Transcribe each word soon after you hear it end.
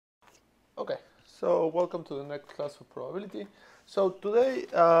Okay, so welcome to the next class of probability. So today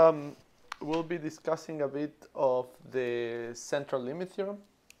we'll be discussing a bit of the central limit theorem.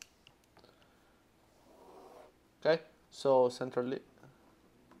 Okay, so central limit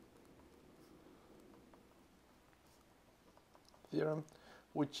theorem,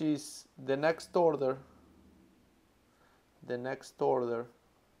 which is the next order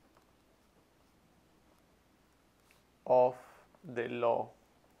of the law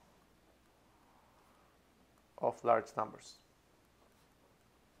of large numbers.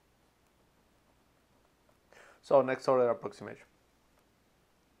 So next order approximation.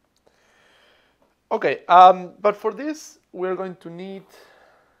 Okay, but for this we're going to need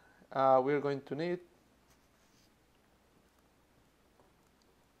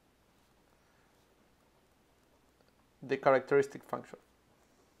the characteristic function.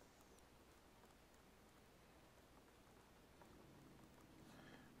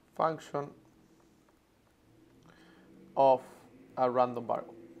 Function of a random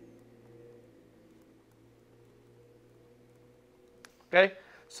variable. Okay,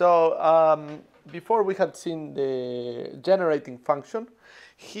 so before we had seen the generating function.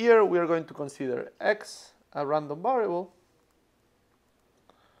 Here we are going to consider x, a random variable,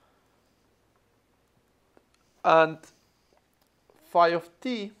 and phi of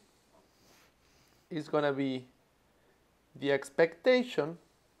t is going to be the expectation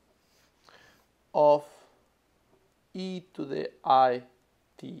of e to the I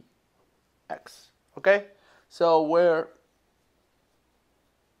t x. Okay, so where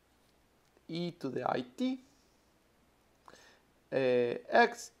e to the I t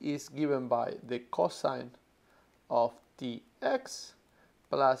x is given by the cosine of tx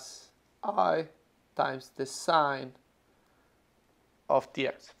plus I times the sine of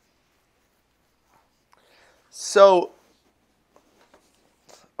tx. So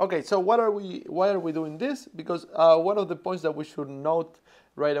okay, so why are we doing this? Because one of the points that we should note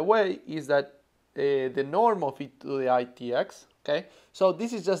right away is that the norm of e to the I tx, okay, so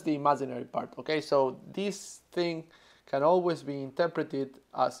this is just the imaginary part, okay, so this thing can always be interpreted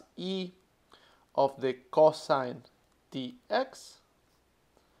as e of the cosine tx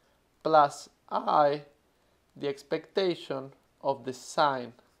plus I, the expectation of the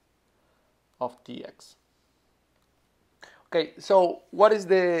sine of tx. Okay, so what is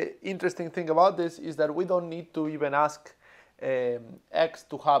the interesting thing about this is that we don't need to even ask x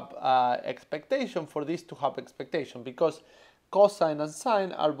to have expectation for this to have expectation, because cosine and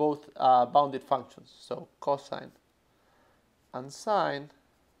sine are both bounded functions. So cosine and sine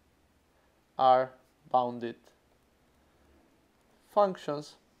are bounded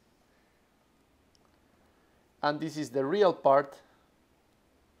functions, and this is the real part,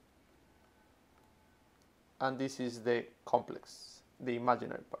 and this is the complex, the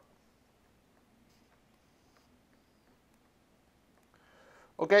imaginary part.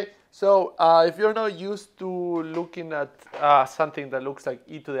 Okay, so if you're not used to looking at something that looks like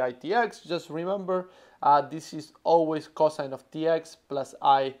e to the I tx, just remember this is always cosine of tx plus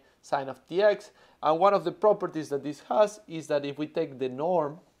I sine of tx, and one of the properties that this has is that if we take the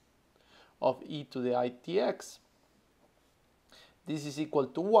norm of e to the I tx, this is equal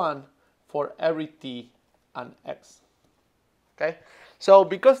to 1 for every t and x. Okay, so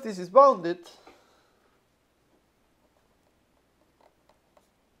because this is bounded,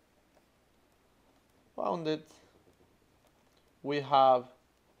 we have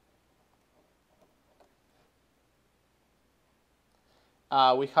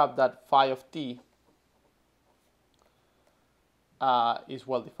that phi of t is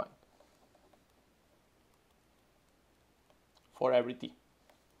well defined for every t.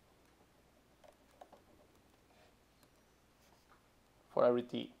 For every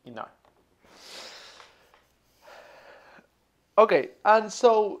t in R. Okay, and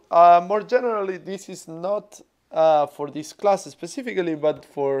so more generally, this is not for this class specifically, but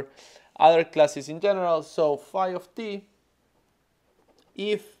for other classes in general. So phi of t,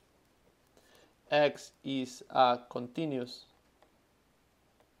 if x is a continuous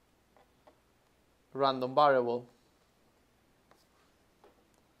random variable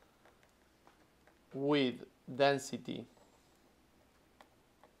with density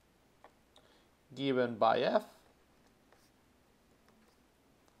given by f,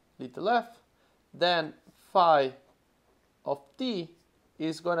 little f, then phi of t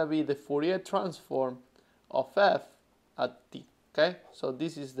is going to be the Fourier transform of f at t. Okay, so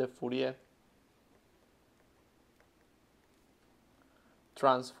this is the Fourier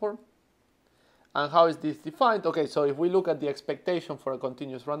transform. And how is this defined? Okay, so if we look at the expectation for a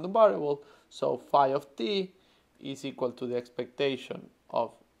continuous random variable, so phi of t is equal to the expectation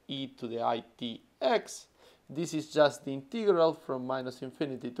of e to the itx. This is just the integral from minus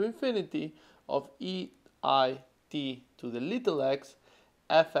infinity to infinity of e I t to the little x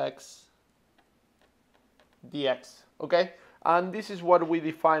fx dx, okay? And this is what we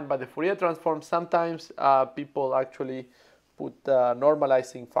define by the Fourier transform. Sometimes people actually put a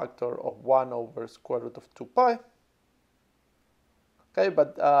normalizing factor of 1 over square root of 2 pi. Okay,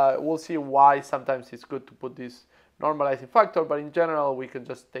 but we'll see why sometimes it's good to put this normalizing factor, but in general we can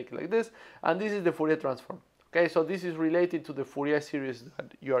just take it like this. And this is the Fourier transform. Okay, so this is related to the Fourier series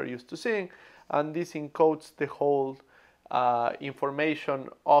that you are used to seeing, and this encodes the whole information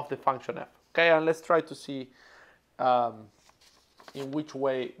of the function f. Okay, and let's try to see in which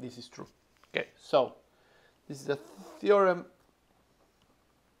way this is true. Okay, so this is a theorem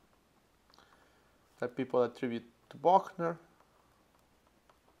that people attribute to Bochner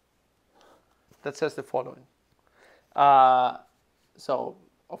that says the following. So,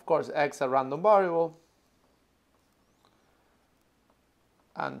 of course, x a random variable,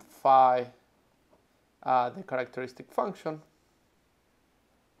 and phi the characteristic function,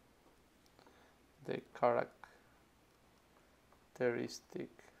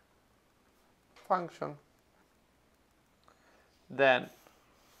 then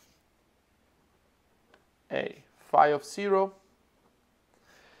a phi of 0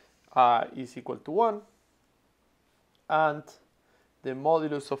 is equal to 1, and the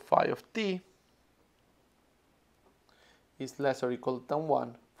modulus of phi of t is less or equal than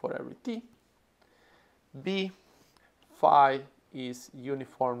 1 for every t. B, phi is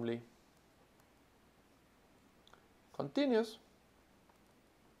uniformly continuous,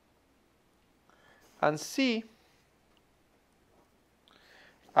 and C,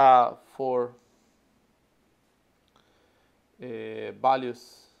 for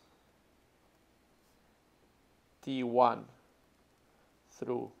values t1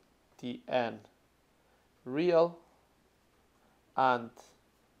 through tn real and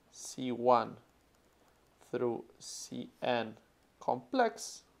c1 through cn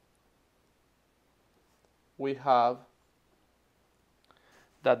complex, we have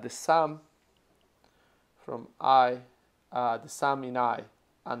that the sum from I, the sum in I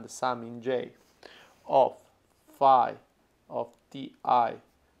and the sum in j of phi of ti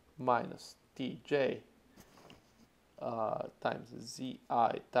minus tj times zi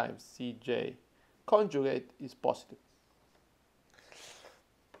times cj conjugate is positive.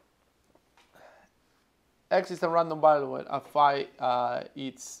 X is a random variable and phi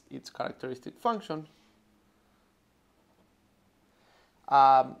its characteristic function.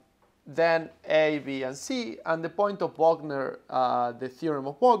 Then A, B, and C, and the point of Bochner, the theorem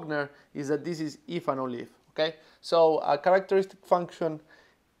of Bochner, is that this is if and only if. Okay, so a characteristic function,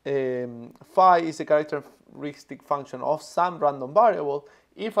 phi is a characteristic function of some random variable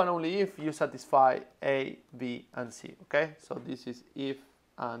if and only if you satisfy A, B, and C. Okay, so this is if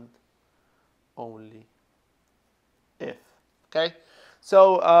and only if. Okay,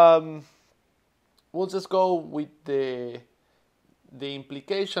 so we'll just go with the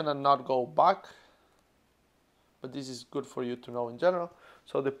implication and not go back, but this is good for you to know in general.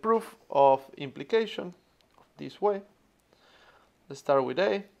 So the proof of implication this way. Let's start with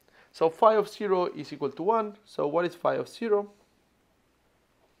A. So phi of 0 is equal to 1. So what is phi of 0?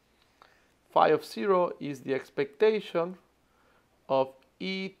 Phi of 0 is the expectation of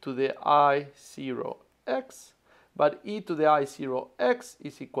e to the I0x, but e to the I0x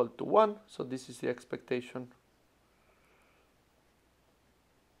is equal to 1. So this is the expectation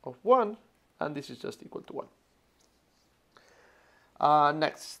of 1, and this is just equal to 1.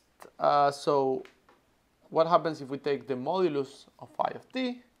 Next, so what happens if we take the modulus of phi of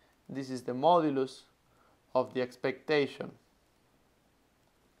t? This is the modulus of the expectation.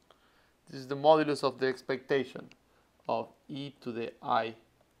 This is the modulus of the expectation of e to the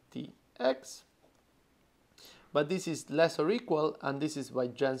itx. But this is less or equal, and this is by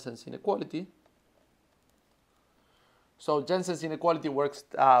Jensen's inequality. So Jensen's inequality works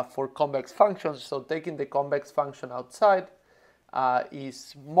for convex functions. So taking the convex function outside is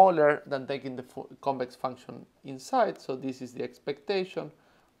smaller than taking the convex function inside. So this is the expectation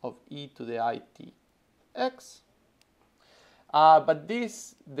of e to the itx. But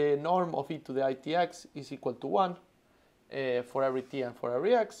the norm of e to the itx is equal to 1 for every t and for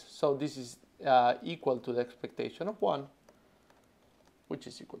every x. So this is equal to the expectation of 1, which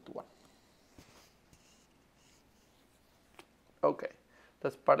is equal to 1. Okay,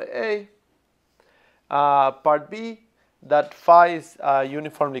 that's part A. Part B, that phi is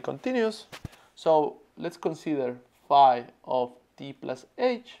uniformly continuous. So let's consider phi of t plus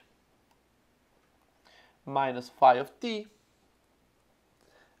h minus phi of t.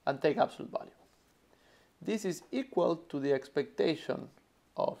 and take absolute value. This is equal to the expectation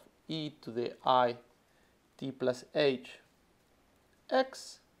of e to the I t plus h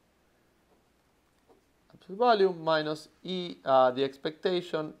x absolute value minus the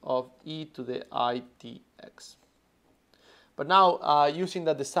expectation of e to the I t x. But now, using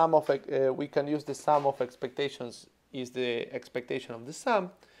that the sum of we can use the sum of expectations is the expectation of the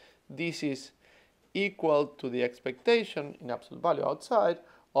sum. This is equal to the expectation in absolute value outside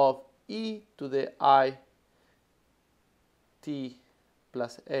of e to the I t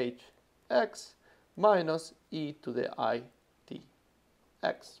plus h x minus e to the I t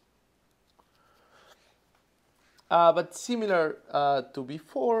x. But similar to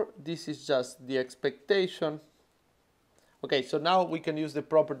before, this is just the expectation. Okay, so now we can use the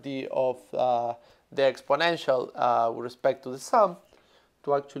property of the exponential with respect to the sum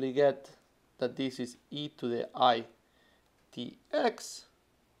to actually get that this is e to the I t x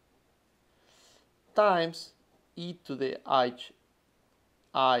times e to the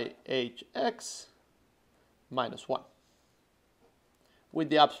I h x minus 1 with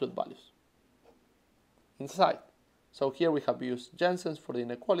the absolute values inside. So here we have used Jensen's for the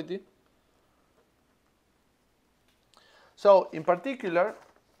inequality. So in particular,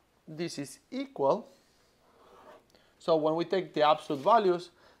 this is equal. So when we take the absolute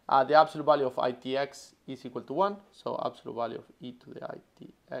values, the absolute value of itx is equal to 1. So absolute value of e to the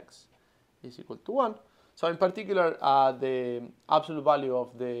itx is equal to 1. So in particular, the absolute value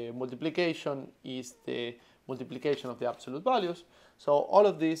of the multiplication is the multiplication of the absolute values. So all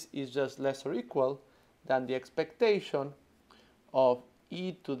of this is just less or equal than the expectation of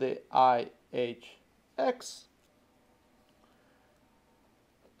e to the I h x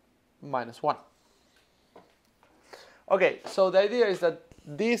minus 1. Okay, so the idea is that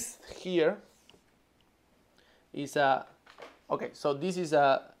this here is a, okay, so this is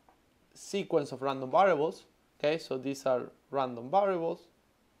a sequence of random variables. Okay, so these are random variables.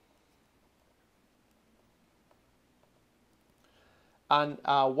 And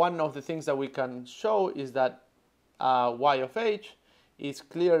one of the things that we can show is that y of h is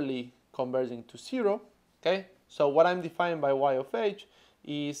clearly converging to 0. Okay, so what I'm defining by y of h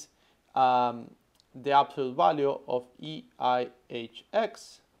is the absolute value of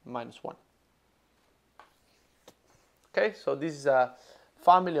EIHX minus 1. Okay, so this is a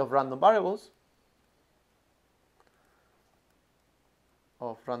family of random variables.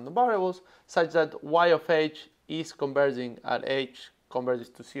 Such that y of h is converging at h converges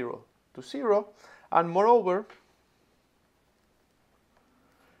to 0 to 0, and moreover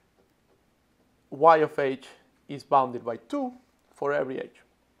y of h is bounded by 2 for every h.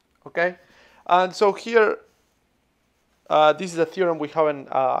 Okay, and so here this is a theorem we haven't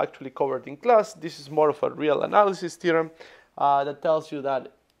actually covered in class. This is more of a real analysis theorem that tells you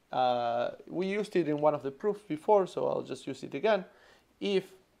that we used it in one of the proofs before, so I'll just use it again.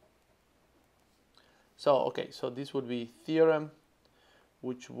 So this would be theorem,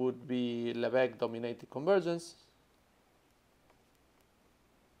 which would be Lebesgue dominated convergence.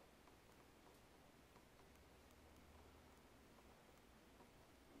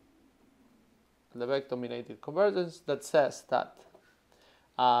 Lebesgue dominated convergence that says that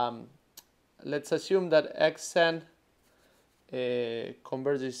let's assume that xn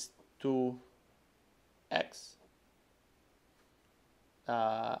converges to x.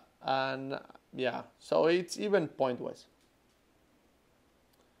 And yeah, so it's even pointwise.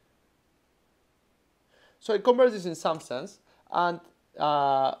 So it converges in some sense, and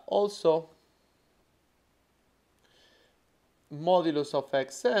also modulus of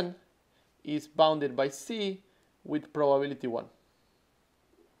xn is bounded by c with probability 1.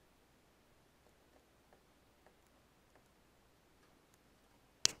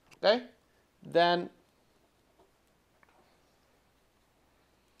 Okay, then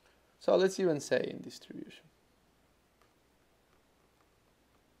so let's even say in distribution.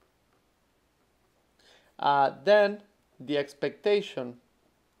 Then the expectation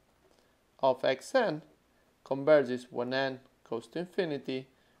of xn converges when n goes to infinity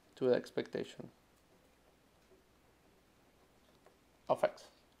to the expectation of x.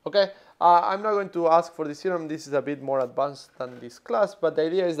 Okay, I'm not going to ask for this theorem. This is a bit more advanced than this class, but the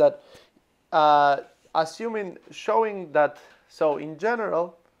idea is that showing that, so in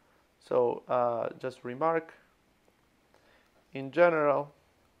general, just remark, in general,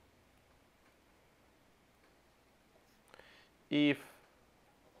 if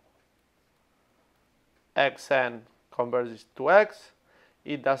xn converges to x,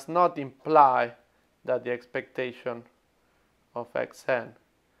 it does not imply that the expectation of xn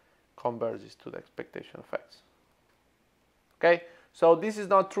converges to the expectation of x. Okay, So this is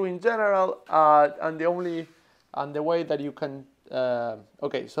not true in general, and the way that you can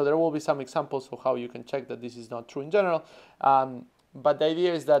okay, so there will be some examples of how you can check that this is not true in general, but the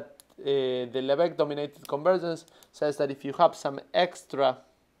idea is that the Lebesgue dominated convergence says that if you have some extra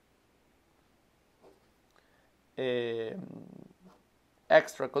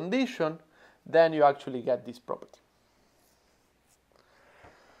condition, then you actually get this property.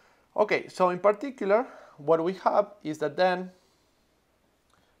 Okay, so in particular, what we have is that then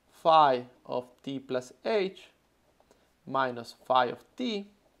phi of t plus h minus phi of t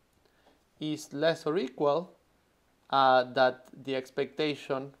is less or equal that the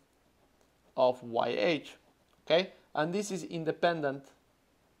expectation of yh, okay? And this is independent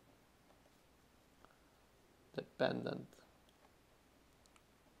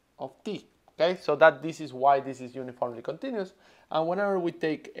of t, okay? So that this is why this is uniformly continuous, and whenever we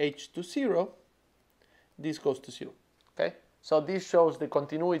take h to 0, this goes to 0, okay? So this shows the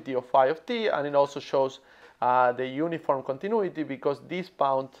continuity of phi of t, and it also shows the uniform continuity because this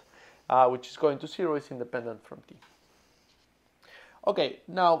bound, which is going to 0, is independent from t. Okay,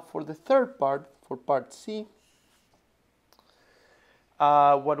 now for the third part, for part C,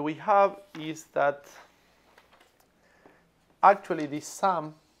 what we have is that actually the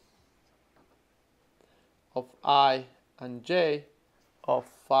sum of I and j of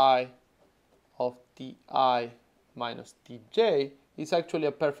phi of ti minus tj is actually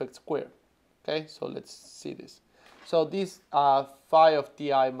a perfect square. Okay, so let's see this. So this phi of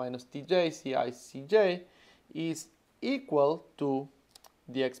ti minus tj, ci, cj, is equal to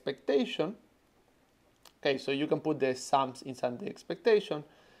the expectation. Okay, so you can put the sums inside the expectation,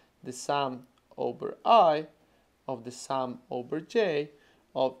 the sum over I of the sum over j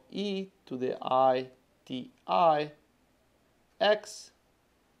of e to the I ti x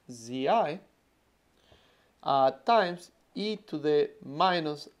zi times e to the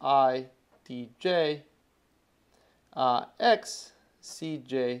minus I tj x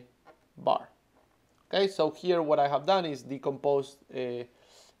cj bar. Okay, so here what I have done is decompose e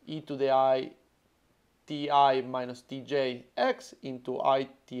to the I ti minus tj x into I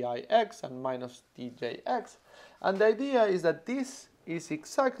ti x and minus tj x. And the idea is that this is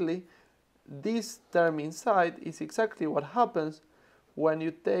exactly, this term inside is exactly what happens when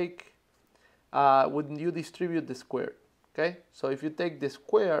you take, when you distribute the square. Okay, so if you take the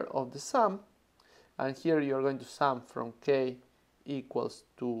square of the sum, and here you're going to sum from k equals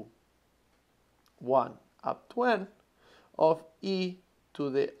to 1 up to n of e to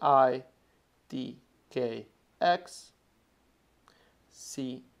the I t k x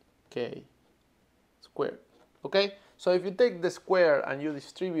c k squared. Okay, so if you take the square and you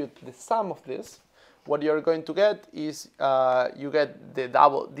distribute the sum of this, what you're going to get is you get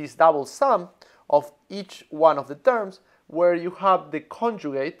this double sum of each one of the terms, where you have the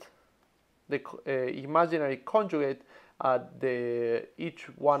conjugate, the imaginary conjugate at each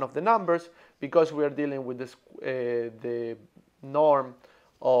one of the numbers, because we are dealing with this, the norm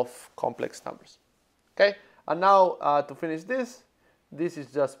of complex numbers. Okay, and now to finish this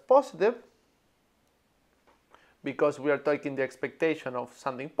is just positive, because we are taking the expectation of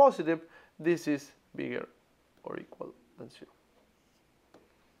something positive. This is bigger or equal than 0.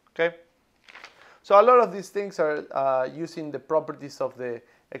 Okay, so a lot of these things are using the properties of the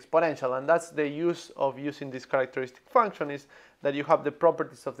exponential, and that's the use of using this characteristic function, is that you have the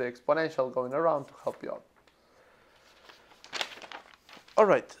properties of the exponential going around to help you out. All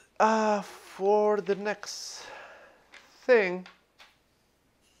right, for the next thing,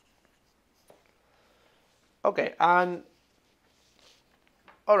 okay, and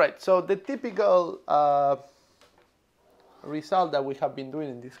all right, so the typical result that we have been doing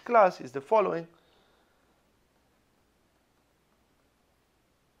in this class is the following.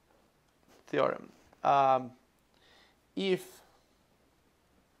 Theorem. If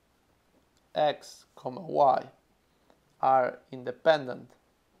x, y are independent,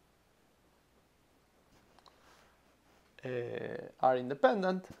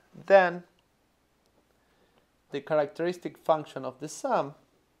 then the characteristic function of the sum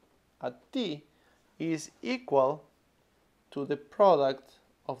at t is equal to the product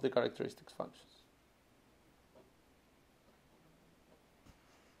of the characteristic functions.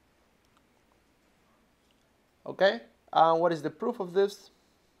 Okay, and what is the proof of this?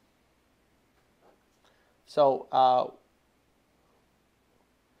 So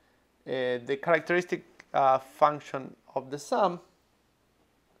the characteristic function of the sum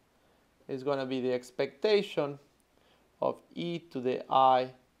is going to be the expectation of e to the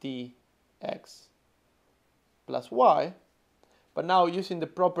I t x plus y. But now, using the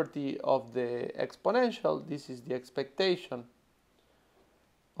property of the exponential, this is the expectation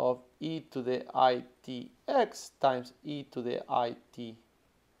of e to the itx times e to the ity,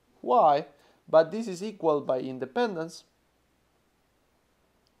 but this is equal by independence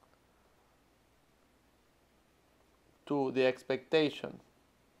to the expectation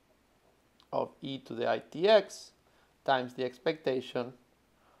of e to the itx times the expectation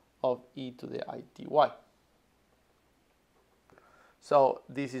of e to the ity. So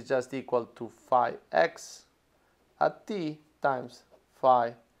this is just equal to phi x at t times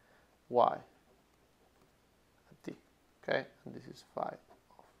phi y at t. Okay, and this is phi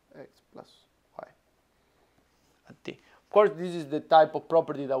of x plus y at t. Of course, this is the type of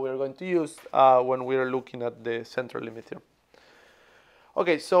property that we are going to use when we are looking at the central limit theorem.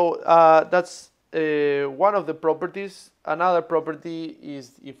 Okay, so that's one of the properties. Another property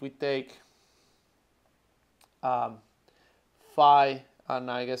is if we take phi, and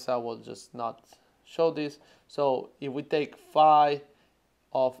I guess I will just not show this. So if we take phi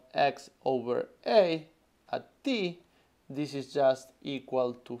of x over a at t, this is just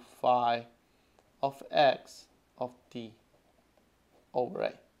equal to phi of x of t over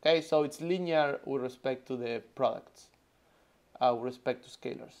a. Okay, so it's linear with respect to the products, with respect to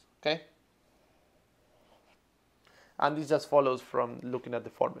scalars. Okay, and this just follows from looking at the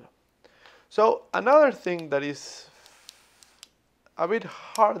formula. So another thing that is a bit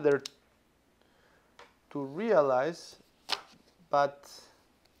harder to realize, but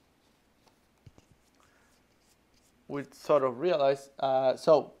we sort of realize.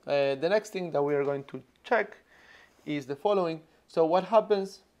 The next thing that we are going to check is the following. So what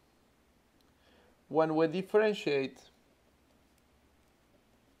happens when we differentiate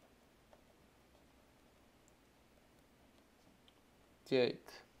T8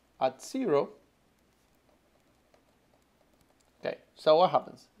 at 0? Okay, so what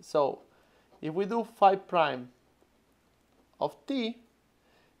happens? So if we do phi prime of t,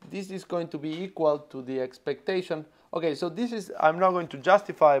 this is going to be equal to the expectation. Okay, so this is, I'm not going to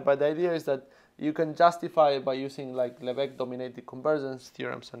justify, but the idea is that you can justify it by using like Lebesgue dominated convergence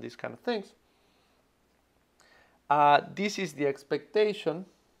theorems and these kind of things. This is the expectation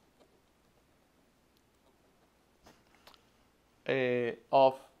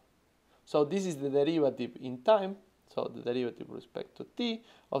so this is the derivative in time, so the derivative with respect to t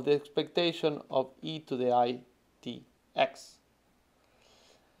of the expectation of e to the itx.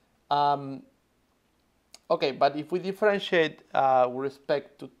 Okay, but if we differentiate with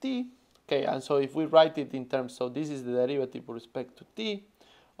respect to t, okay, and so if we write it in terms, so this is the derivative with respect to t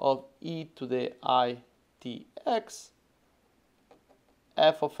of e to the itx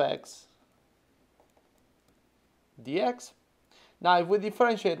f of x dx. Now if we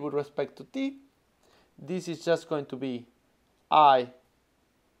differentiate with respect to t, this is just going to be I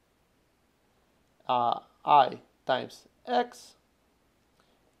times x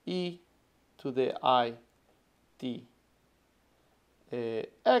e to the I t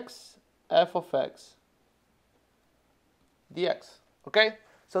x f of x dx. Okay,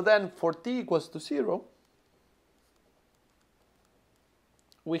 so then for t equals to 0,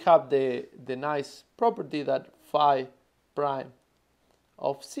 we have the nice property that phi prime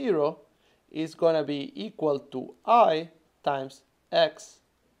of 0 is going to be equal to I times x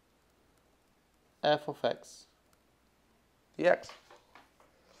f of x dx.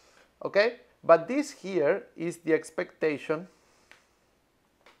 Okay, but this here is the expectation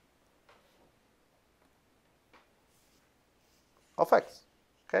of x.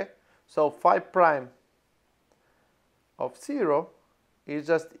 Okay, so phi prime of 0 is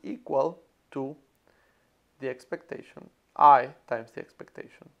just equal to the expectation I times the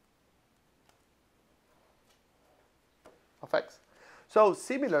expectation of x. So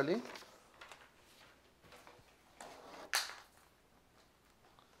similarly,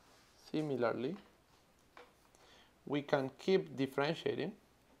 we can keep differentiating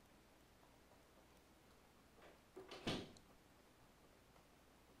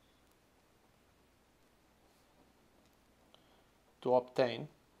to obtain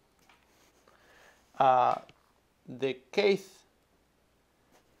the kth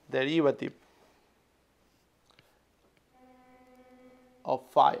derivative of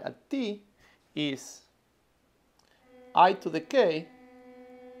phi at t is I to the k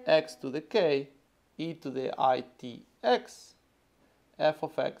x to the k e to the itx f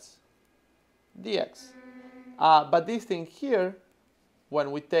of x dx. But this thing here,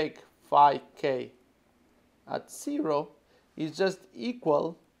 when we take phi k at 0, is just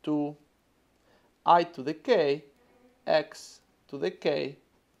equal to I to the k x to the k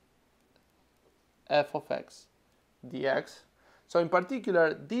f of x dx. So in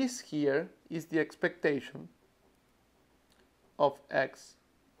particular, this here is the expectation of x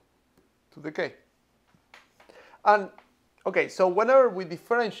to the k. And okay, so whenever we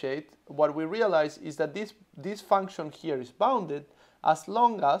differentiate, what we realize is that this function here is bounded as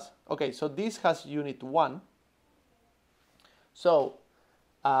long as, okay, so this has unit 1. So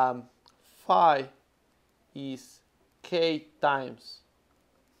phi is k times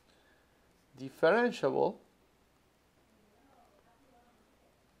differentiable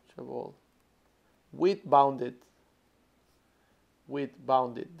with bounded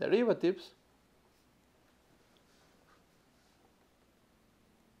derivatives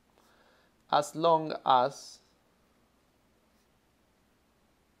as long as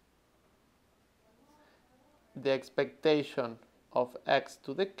the expectation of x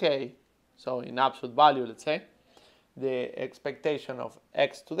to the k, so in absolute value, let's say, the expectation of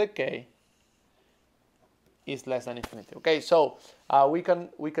x to the k is less than infinity. Okay, so we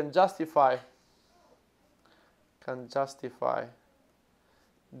can justify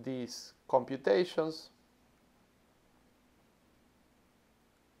these computations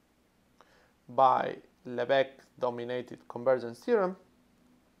by Lebesgue-dominated convergence theorem.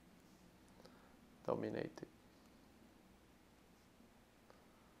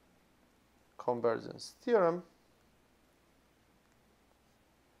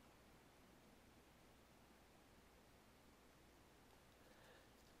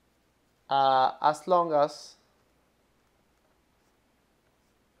 As long as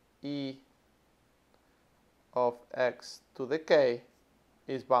e of x to the k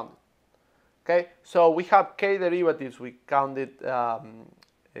is bounded. Okay, so we have k derivatives. We counted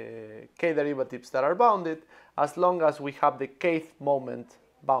k derivatives that are bounded as long as we have the kth moment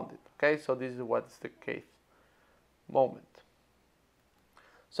bounded. Okay, so this is what's the kth moment.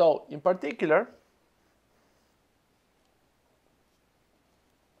 So in particular,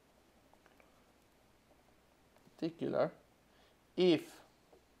 if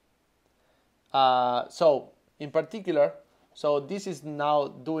so this is now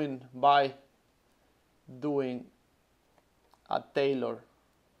by doing a Taylor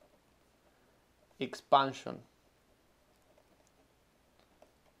expansion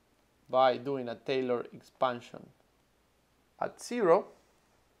at 0,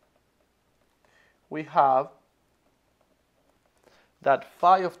 we have that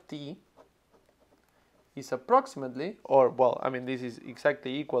phi of t is approximately, or well, I mean this is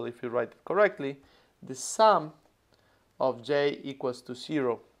exactly equal if you write it correctly, the sum of j equals to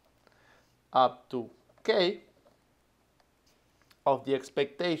 0 up to k of the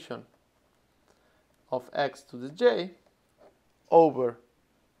expectation of x to the j over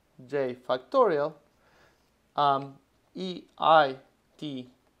j factorial EIT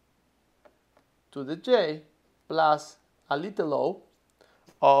to the j plus a little o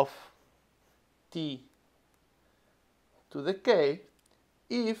of t to the k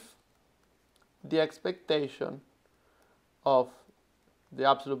if the expectation of the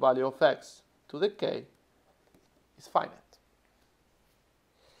absolute value of x to the k is finite.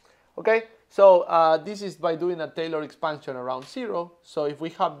 Okay, so this is by doing a Taylor expansion around 0. So if we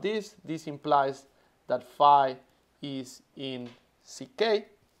have this implies that phi is in ck.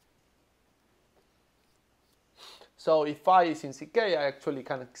 So if phi is in ck, I actually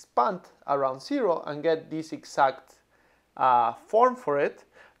can expand around 0 and get this exact form for it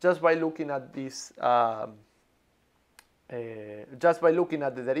just by looking at this. Just by looking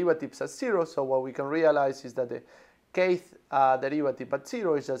at the derivatives at 0, so what we can realize is that the kth derivative at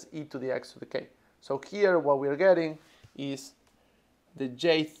 0 is just e to the x to the k. So here what we're getting is the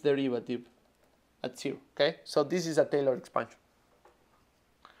jth derivative at 0. Okay, so this is a Taylor expansion.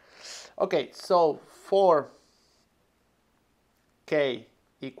 Okay, so for k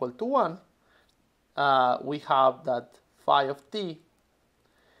equal to 1, we have that phi of t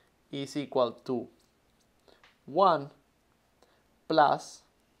is equal to 1 plus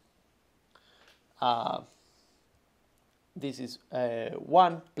this is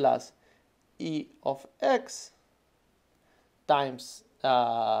 1 plus e of x times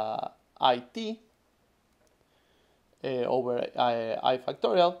it over I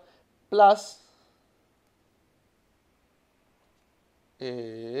factorial plus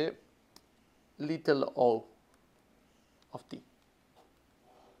little o of t.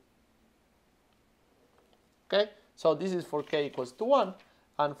 Okay, so this is for k equals to 1,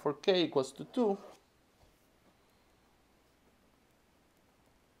 and for k equals to 2,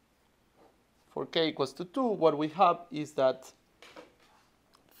 what we have is that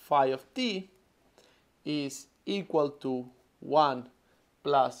phi of t is equal to 1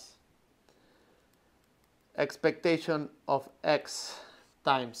 plus expectation of x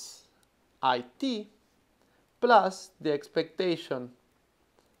times it plus the expectation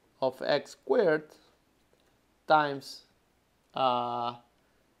of x squared times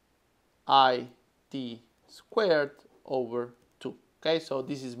it squared over 2. Okay, so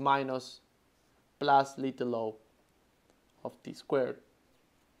this is minus plus little o of t squared.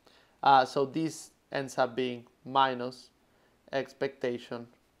 So this ends up being minus expectation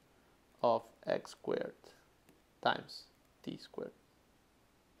of x squared times t squared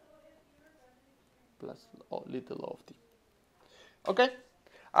plus little o of t. Okay,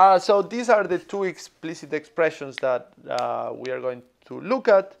 so these are the two explicit expressions that we are going to look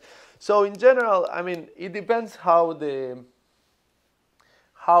at. So in general, I mean, it depends how the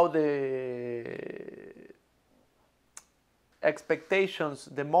expectations,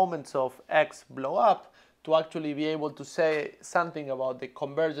 the moments of x blow up to actually be able to say something about the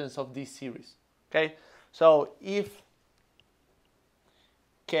convergence of this series. Okay, so if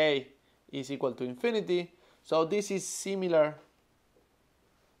k is equal to infinity, so this is similar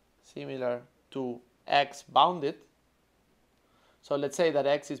to x bounded. So let's say that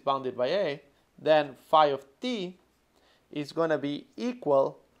x is bounded by a, then phi of t is going to be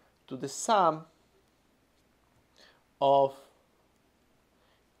equal to the sum of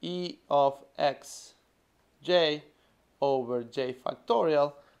e of x j over j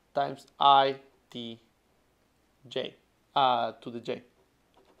factorial times I t j to the j.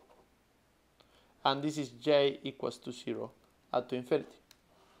 And this is j equals to 0 to infinity.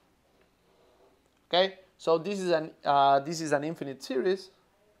 Okay, so this is an infinite series.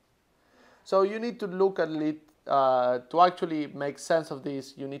 So you need to look at it to actually make sense of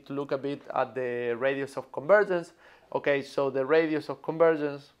this. You need to look a bit at the radius of convergence. Okay, so the radius of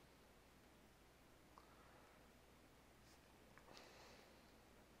convergence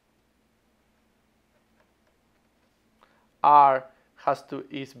r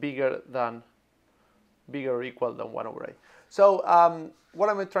is bigger or equal than 1 over a. So what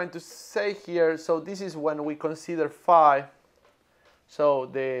am I trying to say here? So this is when we consider phi. So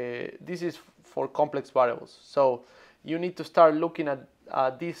this is for complex variables. So you need to start looking at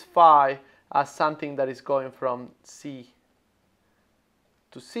this phi as something that is going from C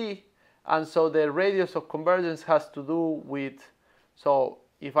to C. And so the radius of convergence has to do with, so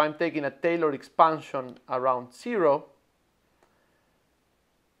if I'm taking a Taylor expansion around 0,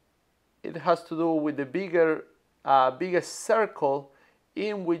 it has to do with the biggest circle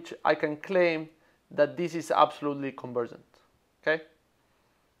in which I can claim that this is absolutely convergent. Okay?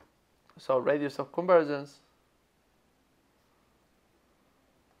 So radius of convergence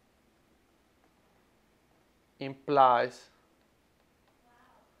implies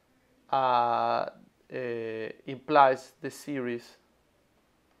the series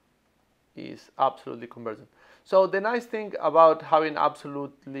is absolutely convergent. So the nice thing about having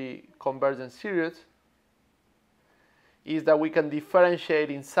absolutely convergent series is that we can differentiate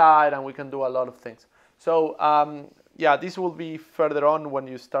inside and we can do a lot of things. So yeah, this will be further on when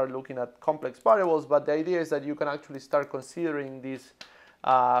you start looking at complex variables, but the idea is that you can actually start considering these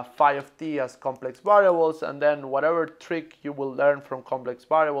phi of t as complex variables, and then whatever trick you will learn from complex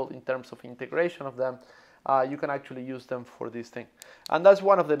variables in terms of integration of them, you can actually use them for this thing. And that's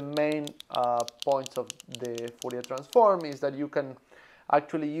one of the main points of the Fourier transform, is that you can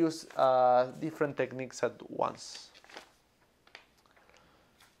actually use different techniques at once.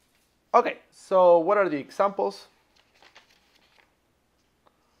 Okay, so what are the examples?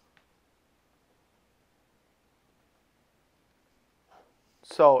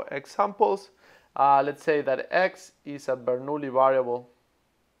 So examples, let's say that x is a Bernoulli variable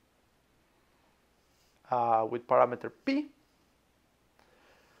with parameter p.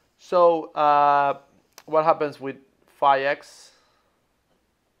 So what happens with phi x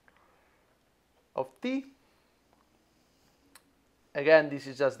of t? Again, this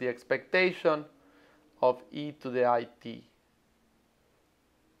is just the expectation of e to the it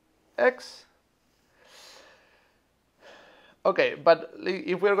x. Okay, but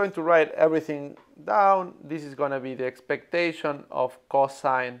if we're going to write everything down, this is going to be the expectation of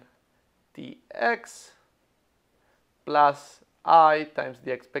cosine tx plus I times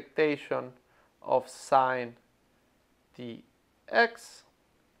the expectation of sine tx.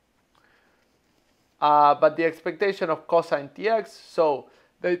 But the expectation of cosine tx, so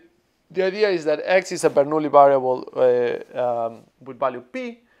the idea is that x is a Bernoulli variable with value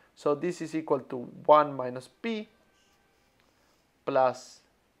p, so this is equal to 1 minus p plus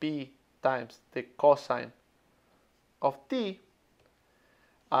p times the cosine of t.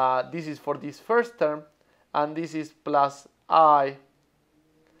 This is for this first term, and this is plus I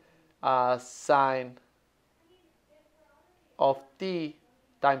sine of t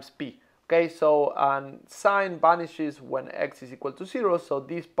times p. Okay, so and sign vanishes when x is equal to 0, so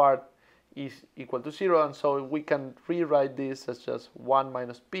this part is equal to 0, and so we can rewrite this as just 1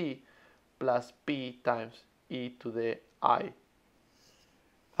 minus p plus p times e to the it.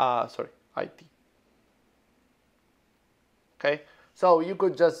 Okay, so you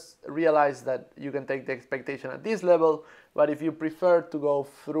could just realize that you can take the expectation at this level, but if you prefer to go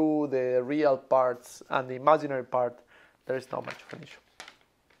through the real parts and the imaginary part, there is not much of an issue.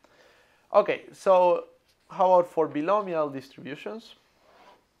 Okay, so how about for binomial distributions?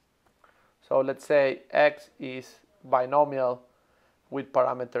 So let's say x is binomial with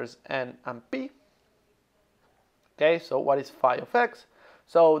parameters n and p. Okay, so what is phi of x?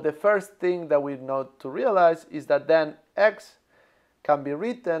 So the first thing that we know to realize is that then x can be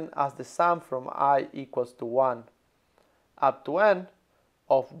written as the sum from I equals to 1 up to n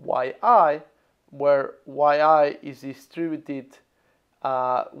of yi, where yi is distributed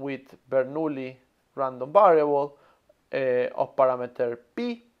with Bernoulli random variable of parameter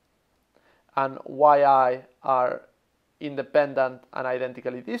p, and yi are independent and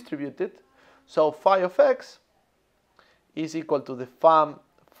identically distributed. So phi of x is equal to the fam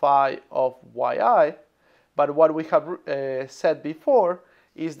phi of yi, but what we have said before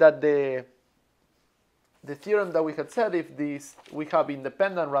is that the theorem that we had said, if we have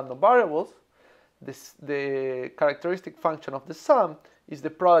independent random variables, the characteristic function of the sum is the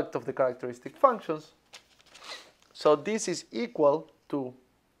product of the characteristic functions. So this is equal to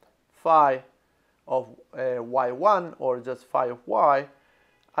phi of y1, or just phi of y,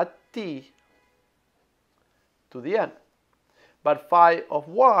 at t to the n. But phi of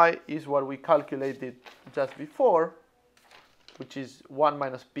y is what we calculated just before, which is 1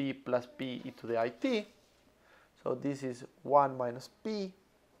 minus p plus p e to the it. So this is 1 minus p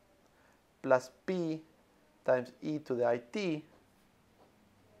plus p times e to the it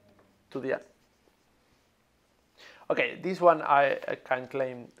to the n. Okay, this one I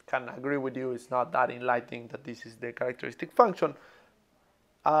can agree with you, it's not that enlightening that this is the characteristic function.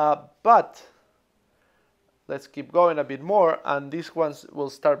 But let's keep going a bit more, and these ones will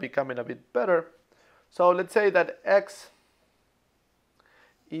start becoming a bit better. So let's say that x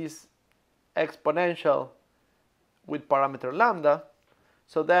is exponential with parameter lambda.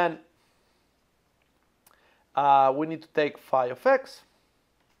 So then we need to take phi of x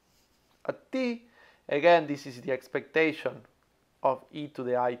at t. Again, this is the expectation of e to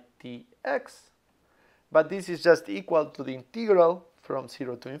the itx, but this is just equal to the integral from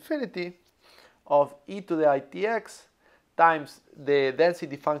 0 to infinity of e to the itx times the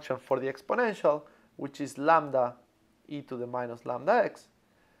density function for the exponential, which is lambda e to the minus lambda x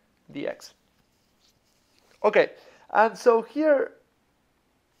dx. Okay, and so here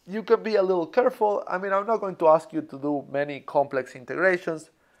you can be a little careful. I mean, I'm not going to ask you to do many complex integrations,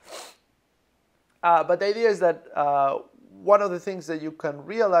 but the idea is that one of the things that you can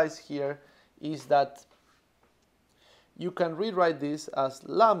realize here is that you can rewrite this as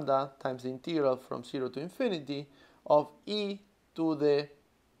lambda times the integral from 0 to infinity of e to the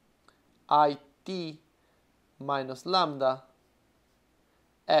it minus lambda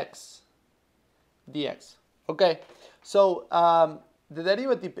x dx. Okay, so the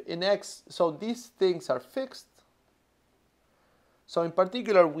derivative in x, so these things are fixed. So in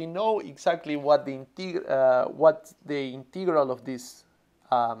particular, we know exactly what the integral of this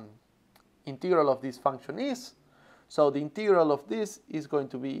function is. So the integral of this is going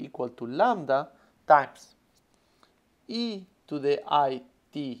to be equal to lambda times e to the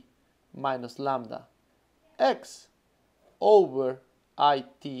it minus lambda x over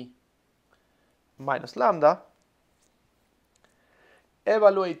it minus lambda,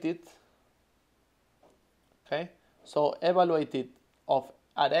 evaluated, okay, so evaluated of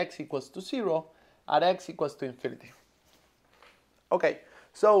at x equals to 0, at x equals to infinity. Okay,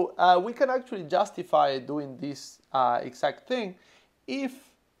 so we can actually justify doing this exact thing if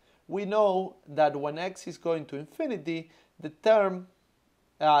we know that when x is going to infinity, this term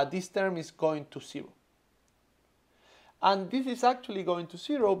is going to 0. And this is actually going to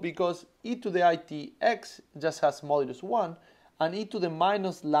 0 because e to the itx just has modulus 1, and e to the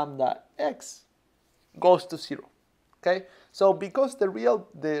minus lambda x goes to 0. Okay, so because the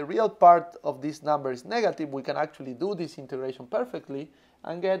real part of this number is negative, we can actually do this integration perfectly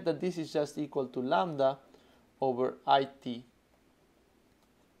and get that this is just equal to lambda over it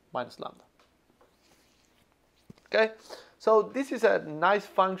minus lambda. Okay, so this is a nice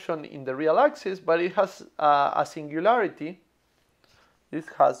function in the real axis, but it has a singularity. This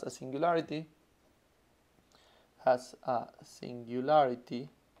has a singularity.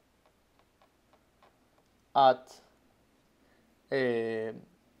 At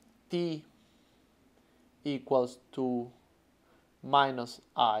t equals to minus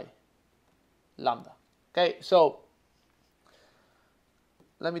I lambda. Okay, so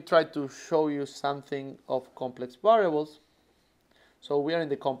let me try to show you something of complex variables. So we are in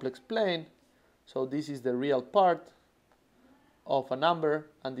the complex plane. So this is the real part of a number,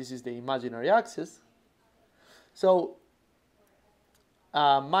 and this is the imaginary axis. So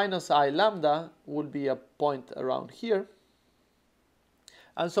minus I lambda would be a point around here.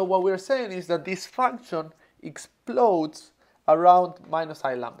 And so what we're saying is that this function explodes around minus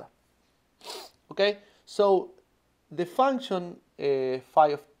I lambda. Okay, so the function phi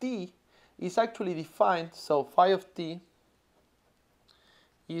of t is actually defined, so phi of t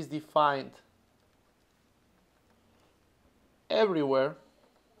is defined everywhere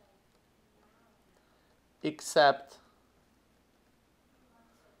except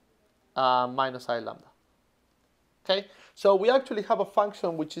minus I lambda. Okay, so we actually have a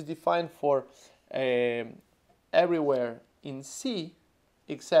function which is defined for everywhere in C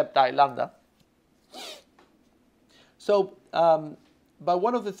except I lambda. So, but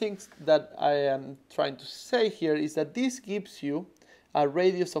one of the things that I am trying to say here is that this gives you a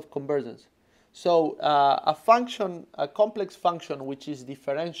radius of convergence. So a function, a complex function which is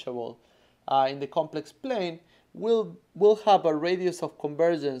differentiable in the complex plane will have a radius of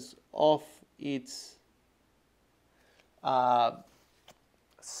convergence of its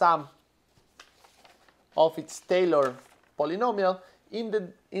sum of its Taylor polynomial in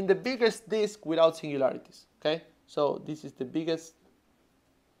the biggest disk without singularities. Okay, so this is the biggest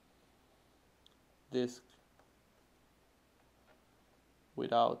disk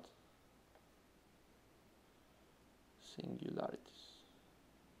without singularities.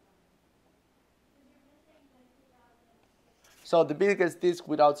 So the biggest disk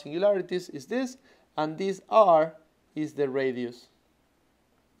without singularities is this, and this R is the radius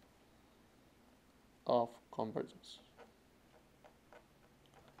of convergence.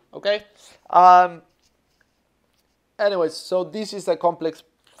 Okay. Anyways, so this is a complex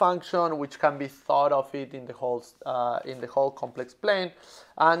function which can be thought of it in the whole complex plane,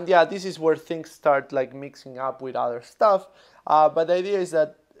 and yeah, this is where things start like mixing up with other stuff. But the idea is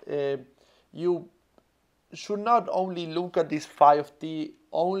that you should not only look at this phi of t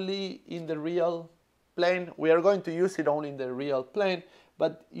only in the real plane. We are going to use it only in the real plane,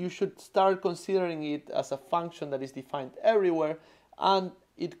 but you should start considering it as a function that is defined everywhere, and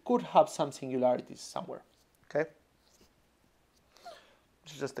it could have some singularities somewhere. Okay,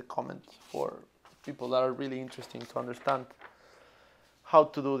 it's just a comment for people that are really interested to understand how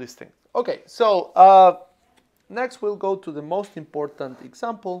to do this thing. Okay, so next we'll go to the most important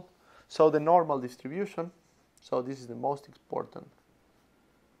example, so the normal distribution. So this is the most important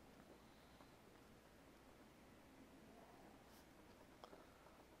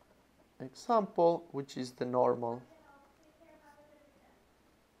example, which is the normal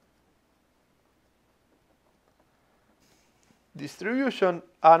distribution.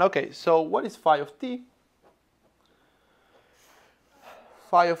 And okay, so what is phi of t?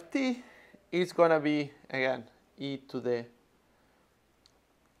 Phi of t is going to be, again, e to the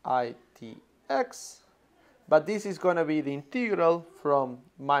itx, but this is going to be the integral from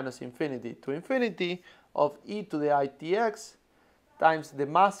minus infinity to infinity of e to the itx times the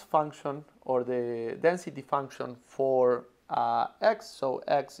mass function or the density function for x. So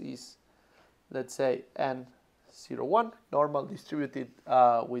x is, let's say, n01, normal distributed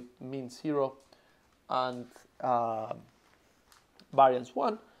with mean 0 and variance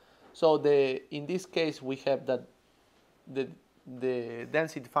 1. So in this case we have that the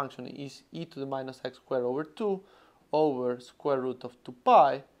density function is e to the minus x squared over 2 over square root of 2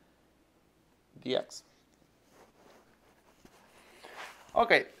 pi dx.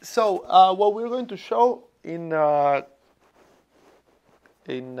 Okay, so what we're going to show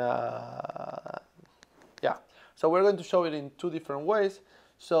so we're going to show it in two different ways.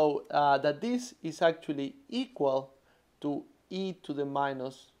 So that this is actually equal to e to the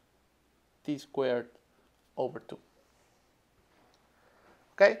minus t squared over 2.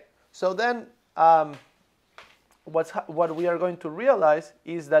 Okay, so then what we are going to realize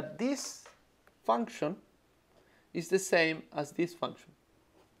is that this function is the same as this function.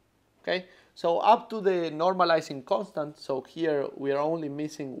 Okay, so up to the normalizing constant, so here we are only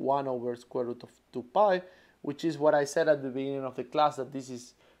missing 1 over square root of 2 pi, which is what I said at the beginning of the class, that this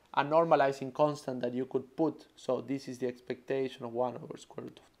is a normalizing constant that you could put. So this is the expectation of 1 over square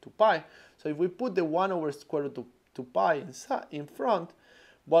root of 2 pi. So if we put the 1 over square root of 2 pi in front,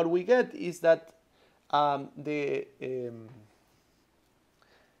 what we get is that the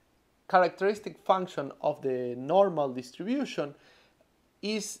characteristic function of the normal distribution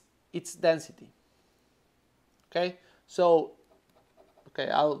is its density. Okay, so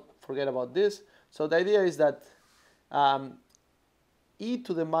I'll forget about this. So the idea is that e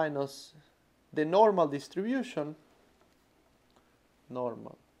to the minus the normal distribution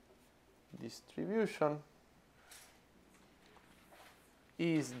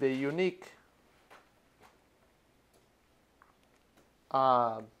is the unique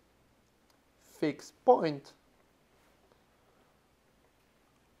fixed point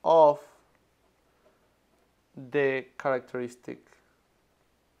of the characteristic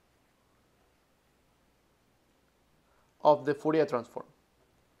of the Fourier transform.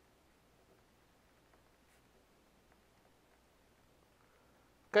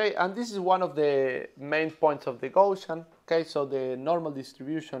 Okay, and this is one of the main points of the Gaussian. Okay, so the normal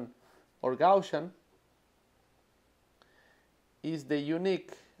distribution or Gaussian is the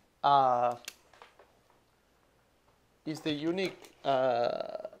unique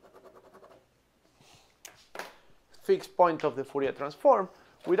fixed point of the Fourier transform,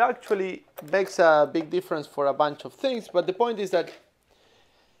 which actually makes a big difference for a bunch of things. But the point is that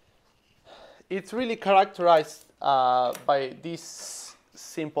it's really characterized by this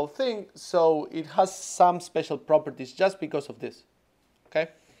simple thing, so it has some special properties just because of this. Okay,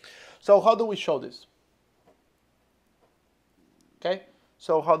 so how do we show this? Okay,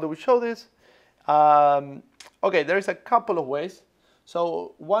 so how do we show this? Okay, there is a couple of ways.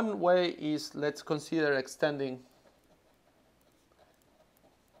 So one way is, let's consider extending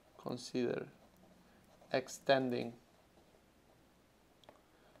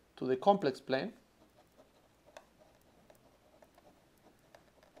to the complex plane.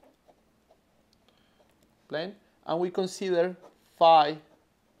 And we consider phi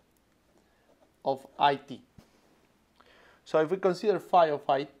of it. So if we consider phi of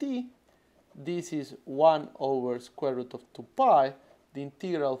it, this is 1 over square root of 2 pi, the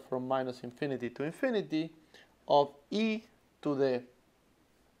integral from minus infinity to infinity of e to the,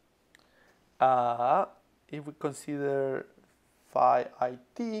 if we consider phi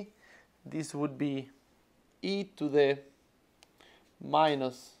it, this would be e to the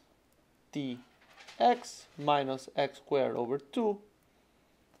minus t x minus x squared over 2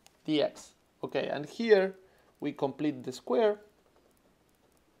 dx. Okay, and here we complete the square.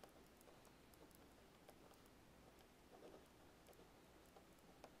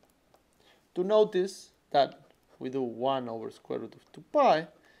 To notice that we do 1 over square root of 2 pi,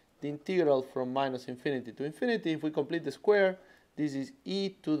 the integral from minus infinity to infinity, if we complete the square, this is e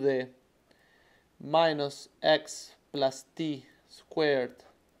to the minus x plus t squared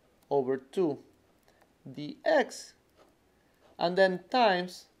over 2 dx, and then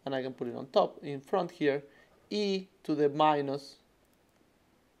times, and I can put it on top, in front here, e to the minus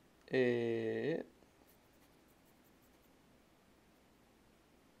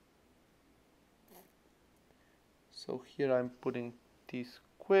so here I'm putting t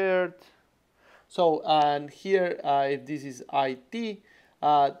squared. So, and here, if this is it,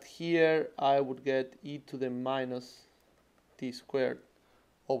 here I would get e to the minus t squared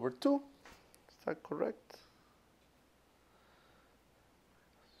over 2. Is that correct?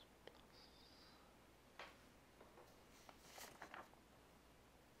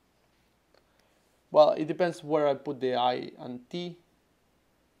 Well, it depends where I put the I and t.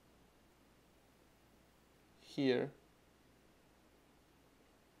 Here.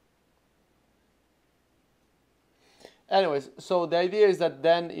 Anyways, so the idea is that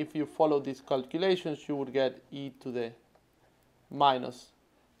then if you follow these calculations, you would get e to the minus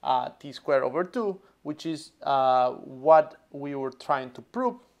t squared over 2, which is what we were trying to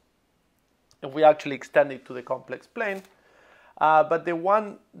prove. And we actually extend it to the complex plane. But the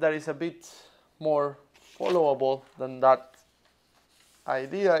one that is a bit more followable than that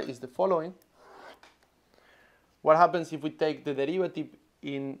idea is the following. What happens if we take the derivative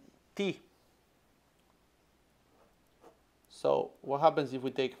in t? So what happens if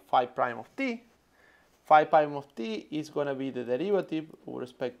we take phi prime of t? Phi prime of t is going to be the derivative with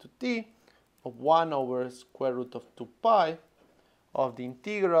respect to t of 1 over square root of 2 pi of the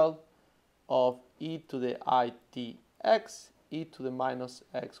integral of e to the itx e to the minus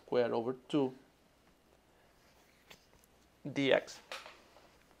x squared over 2 dx.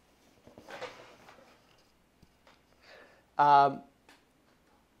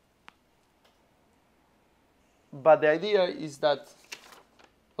 But the idea is that,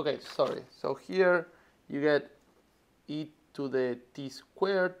 okay, sorry. So here you get e to the t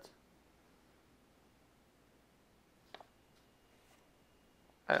squared.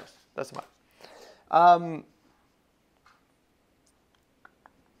 Anyways, that's fine.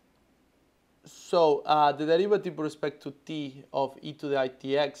 So the derivative with respect to t of e to the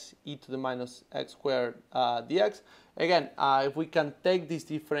itx, e to the minus x squared dx. Again, if we can take this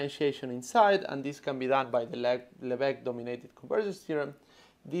differentiation inside, and this can be done by the Lebesgue-dominated convergence theorem,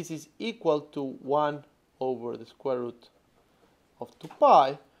 this is equal to 1 over the square root of 2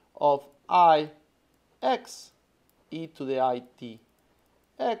 pi of I x e to the it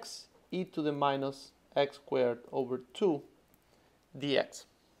x e to the minus x squared over 2 dx.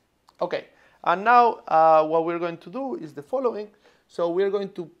 Okay, and now what we're going to do is the following. So we're going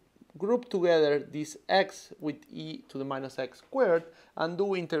to group together this x with e to the minus x squared and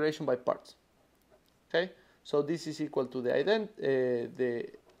do integration by parts. Okay, so this is equal to the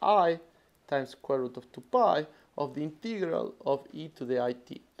I times square root of 2 pi of the integral of e to the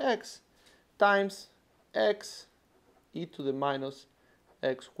itx times x e to the minus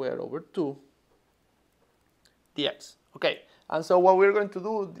x squared over 2 dx. Okay, and so what we're going to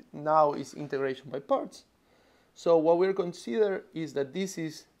do now is integration by parts. So what we're consider is that this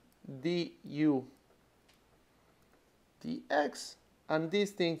is du dx, and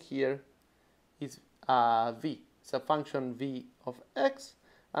this thing here is v. It's a function v of x,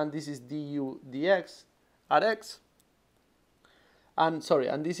 and this is du dx at x. And sorry,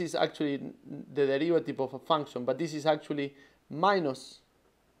 and this is actually the derivative of a function, but this is actually minus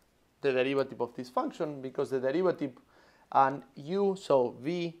the derivative of this function, because the derivative and u, so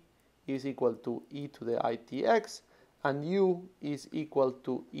v is equal to e to the itx, and u is equal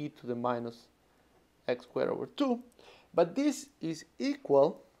to e to the minus x squared over 2. But this is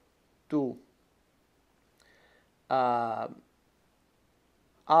equal to I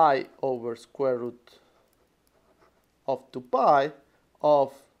over square root of 2 pi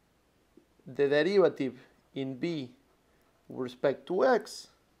of the derivative in b with respect to x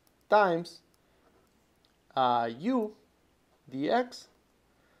times u dx,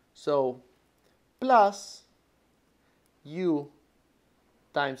 so plus u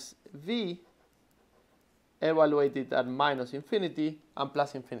times v evaluated at minus infinity and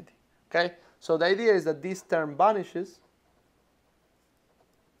plus infinity. Okay, so the idea is that this term vanishes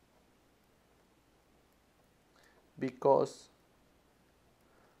because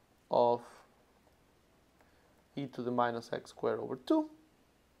of e to the minus x squared over 2,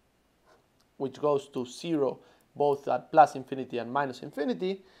 which goes to 0 both at plus infinity and minus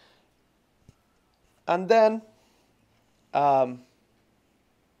infinity. And then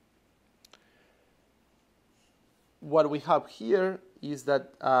what we have here is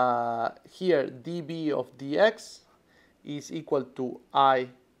that here dB of dx is equal to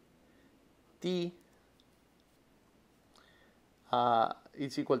it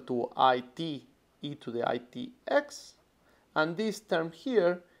is equal to it e to the itx, and this term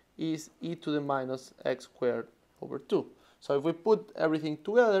here is e to the minus x squared over 2. So if we put everything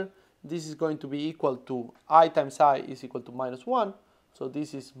together, this is going to be equal to I times I is equal to minus 1. So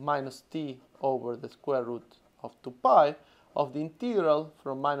this is minus t over the square root of 2 pi of the integral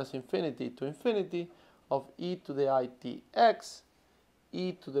from minus infinity to infinity of e to the itx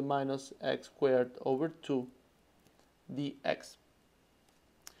e to the minus x squared over 2 dx.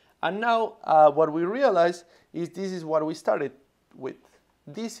 And now what we realize is this is what we started with.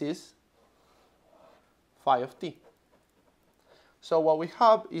 This is phi of t. So what we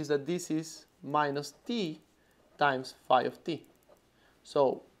have is that this is minus t times phi of t.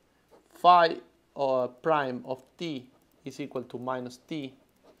 So phi prime of t is equal to minus t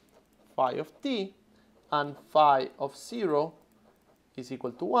phi of t, and phi of 0 is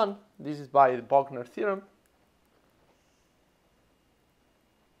equal to 1. This is by the Wagner theorem.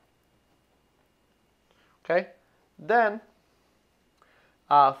 Okay, then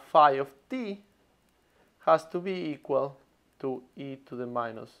phi of t has to be equal to e to the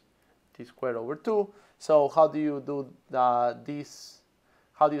minus t squared over 2. So how do you do this?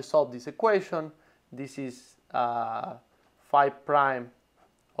 How do you solve this equation? This is phi prime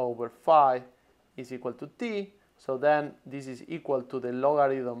over phi is equal to t. So then this is equal to the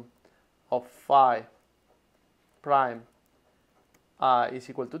logarithm of phi prime is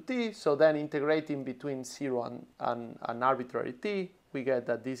equal to t. So then integrating between 0 and an arbitrary t, we get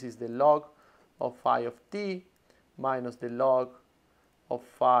that this is the log of phi of t minus the log of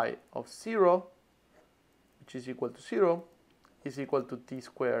phi of 0, which is equal to 0, is equal to t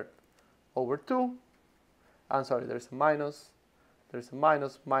squared over 2. I'm sorry, there's a minus,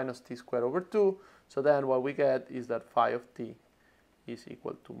 minus t squared over 2. So then what we get is that phi of t is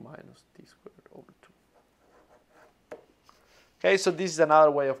equal to minus t squared over 2. Okay, so this is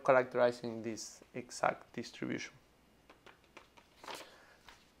another way of characterizing this exact distribution.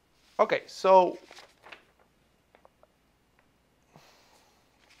 Okay, so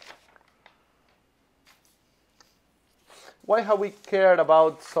why have we cared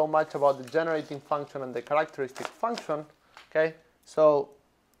about so much about the generating function and the characteristic function? Okay, so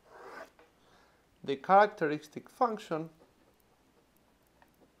the characteristic function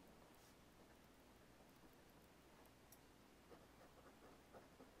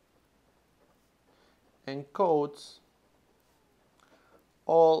encodes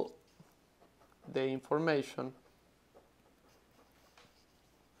all the information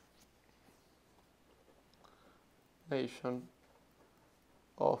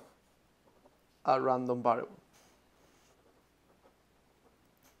of a random variable.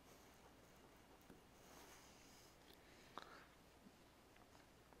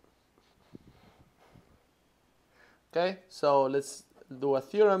 Okay, so let's do a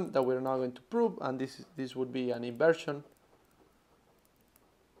theorem that we're now going to prove, and this would be an inversion,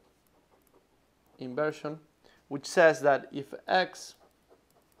 which says that if x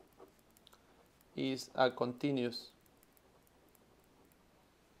is a continuous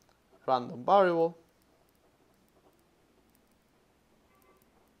random variable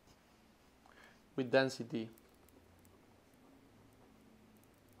with density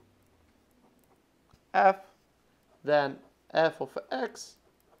f, then f of x,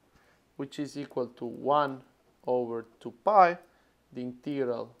 which is equal to 1 over 2 pi, the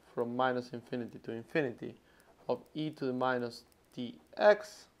integral from minus infinity to infinity of e to the minus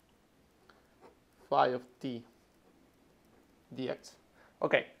tx phi of t dx.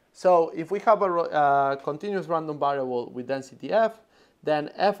 Okay, so if we have a continuous random variable with density f, then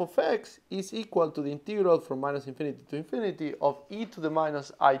f of x is equal to the integral from minus infinity to infinity of e to the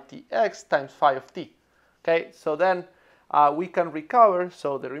minus itx times phi of t. Okay, so then we can recover,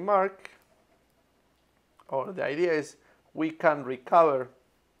 so the remark, or the idea is, we can recover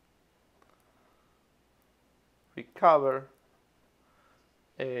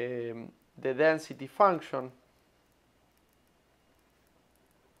the density function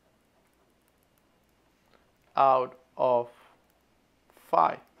out of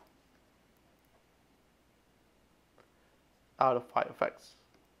phi of x.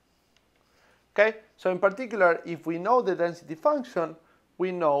 Okay, so in particular, if we know the density function,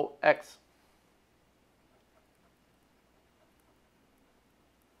 we know x.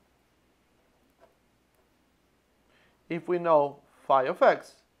 If we know phi of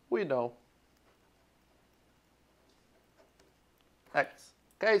x, we know x.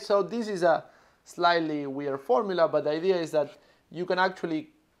 Okay, so this is a slightly weird formula, but the idea is that you can actually,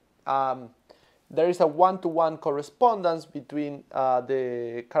 there is a one-to-one correspondence between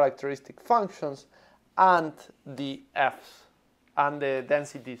the characteristic functions and the f's and the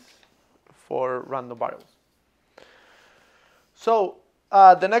densities for random variables. So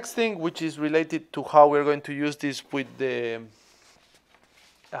the next thing, which is related to how we're going to use this with the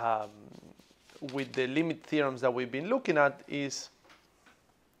limit theorems that we've been looking at, is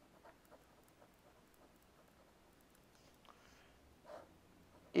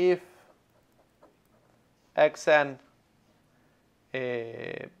if xn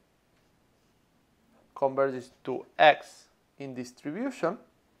converges to x in distribution,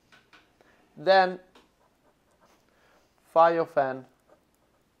 then phi of n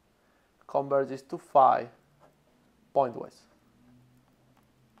converges to phi pointwise.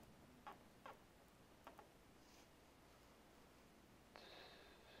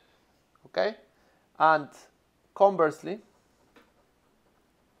 Okay, and conversely,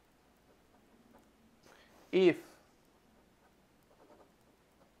 if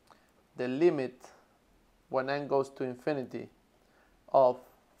the limit when n goes to infinity of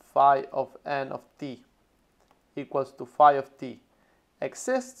phi of n of t equals to phi of t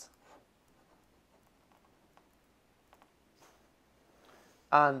exists,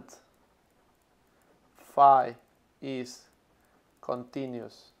 and phi is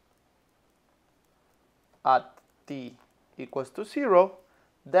continuous at t equals to 0,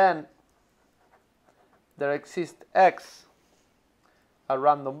 then there exists x, a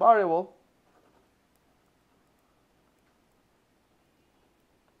random variable,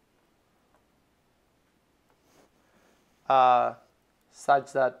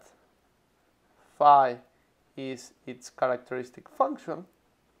 such that phi is its characteristic function,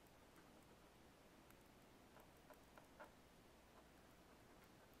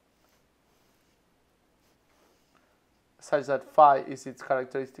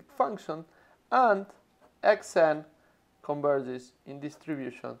 and xn converges in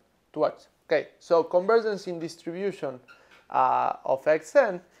distribution to x. Okay, so convergence in distribution of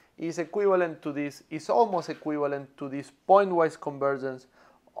xn is equivalent to this, is almost equivalent to this pointwise convergence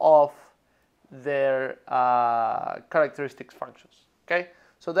of their characteristic functions. Okay,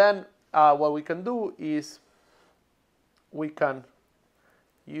 so then what we can do is we can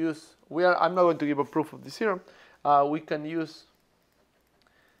use, I'm not going to give a proof of this theorem, we can use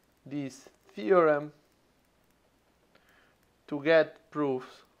this theorem to get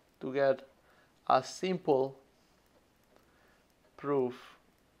proofs, to get a simple proof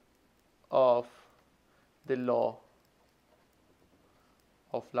of the law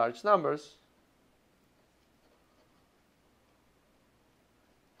of large numbers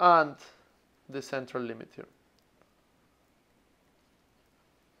and the central limit theorem.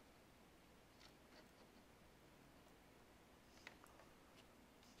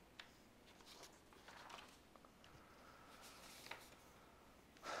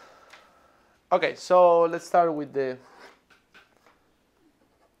 Okay, so let's start with the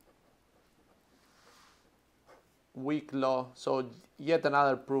weak law. So yet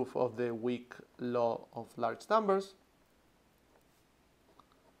another proof of the weak law of large numbers.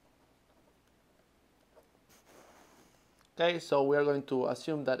 Okay, so we are going to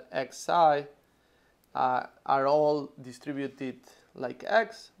assume that xi are all distributed like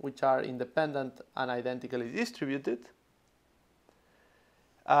x, which are independent and identically distributed,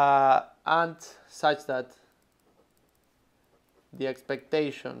 and such that the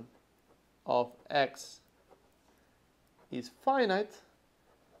expectation of x is finite,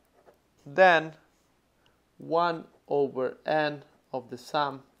 then 1 over n of the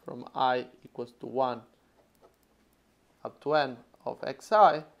sum from I equals to 1 up to n of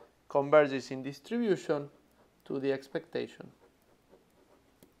xi converges in distribution to the expectation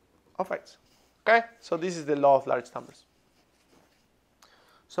of x. Okay, so this is the law of large numbers.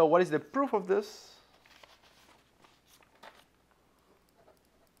 So what is the proof of this?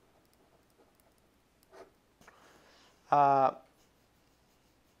 The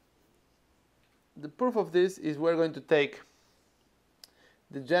proof of this is we're going to take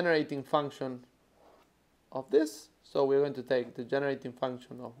the generating function of this. So we're going to take the generating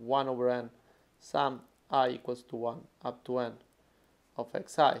function of 1 over n sum I equals to 1 up to n of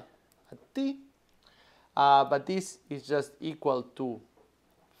xi at t. But this is just equal to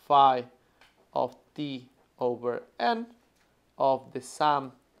phi of t over n of the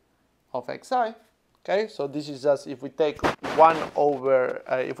sum of xi. Okay, so this is just if we take 1 over,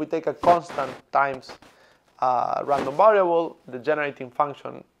 if we take a constant times a random variable, the generating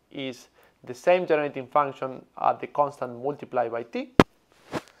function is the same generating function at the constant multiplied by t.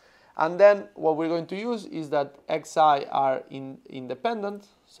 And then what we're going to use is that xi are independent,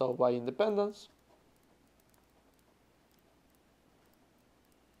 so by independence,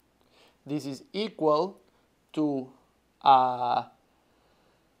 this is equal to, by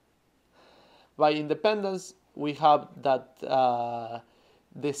independence, we have that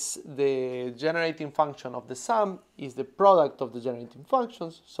the generating function of the sum is the product of the generating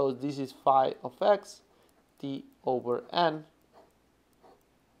functions. So this is phi of x t over n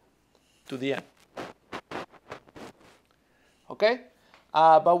to the n. Okay?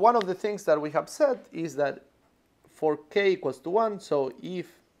 But one of the things that we have said is that for k equals to 1, so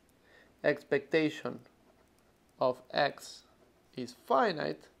if expectation of x is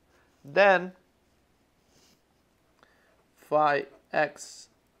finite, then phi x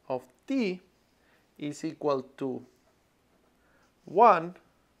of t is equal to 1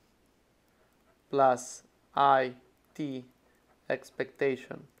 plus I t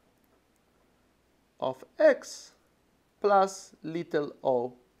expectation of x plus little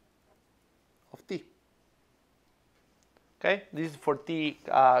o of t. Okay, this is for t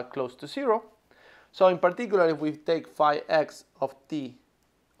close to 0. So in particular, if we take phi x of t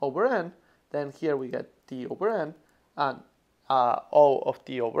over n, then here we get t over n and o of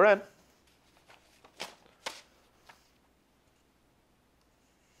t over n.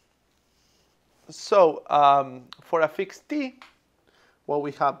 So for a fixed t, what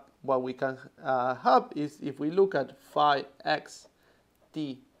we can have is, if we look at phi x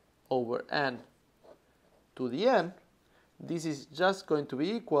t over n to the n, this is just going to be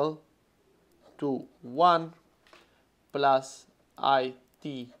equal to 1 plus I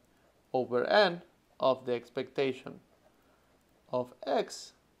t over n of the expectation of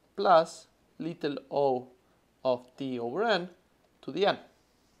x plus little o of t over n to the n.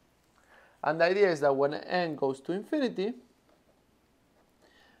 And the idea is that when n goes to infinity,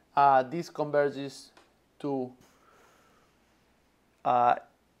 this converges to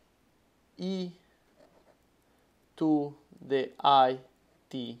e to the I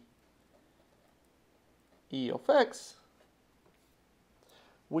t e of x,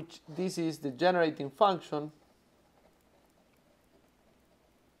 which this is the generating function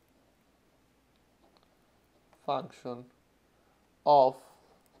of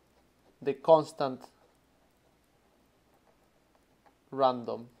the constant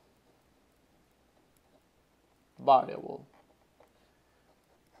random variable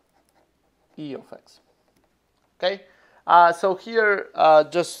e of x. Okay, so here,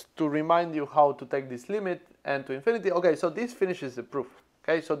 just to remind you how to take this limit n to infinity. Okay, so this finishes the proof.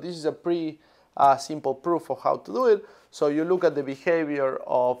 Okay, so this is a pretty simple proof of how to do it. So you look at the behavior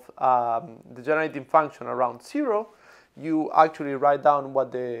of the generating function around 0. You actually write down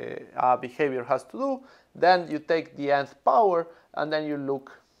what the behavior has to do. Then you take the nth power, and then you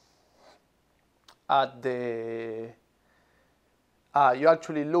look at the you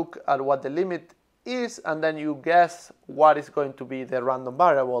actually look at what the limit is, and then you guess what is going to be the random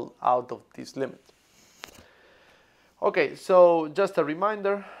variable out of this limit. Okay, so just a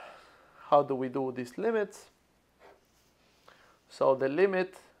reminder, how do we do these limits? So the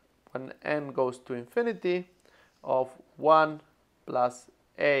limit when n goes to infinity of 1 plus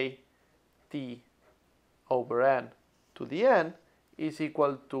a t over n to the n is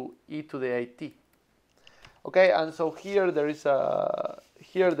equal to e to the at. Okay, and so here there is a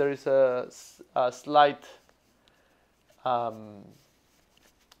slight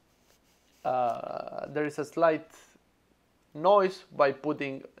noise by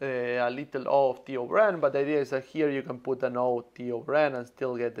putting a little o of t over n, but the idea is that here you can put an o t over n and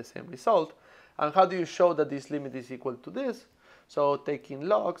still get the same result. And how do you show that this limit is equal to this? So taking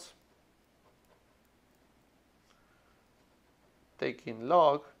log,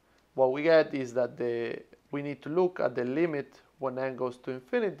 what we get is that we need to look at the limit when n goes to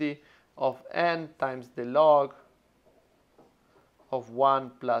infinity of n times the log of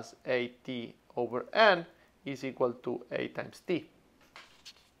 1 plus at over n is equal to a times t.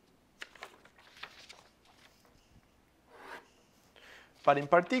 But in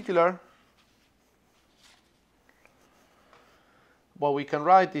particular, what we can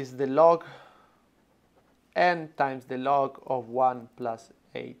write is the log n times the log of 1 plus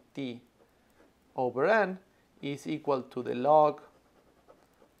at over n is equal to the log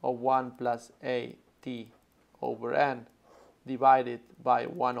of 1 plus at over n divided by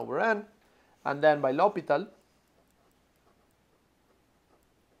 1 over n, and then by L'Hopital,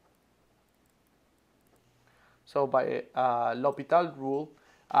 so by L'Hopital rule,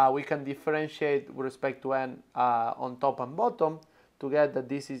 we can differentiate with respect to n on top and bottom to get that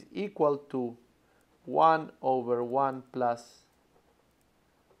this is equal to 1 over 1 plus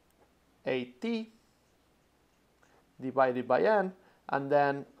at divided by n, and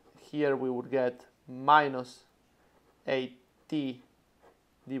then here we would get minus at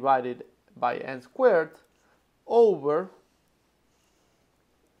divided by n squared over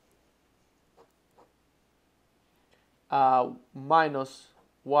minus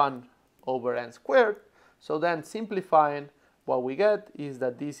 1 over n squared. So then simplifying, what we get is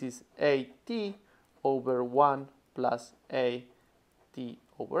that this is at over 1 plus at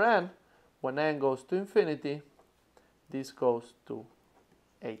over n. When n goes to infinity, this goes to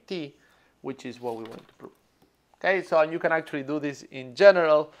at, which is what we want to prove. Okay, so you can actually do this in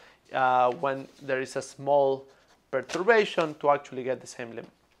general when there is a small perturbation to actually get the same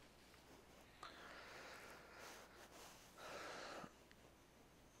limit.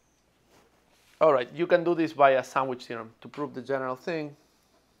 All right, you can do this by a sandwich theorem to prove the general thing.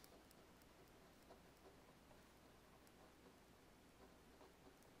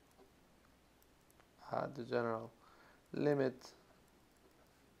 The general limit,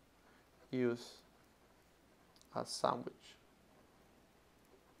 use a sandwich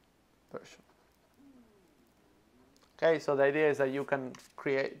version. Okay, so the idea is that you can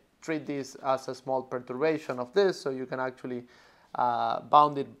treat this as a small perturbation of this, so you can actually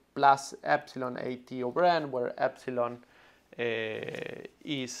bound it plus epsilon at over n, where epsilon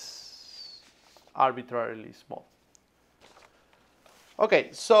is arbitrarily small. Okay,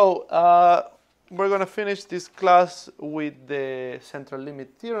 so we're going to finish this class with the central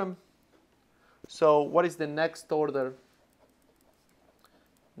limit theorem. So what is the next order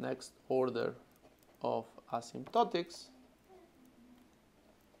of asymptotics?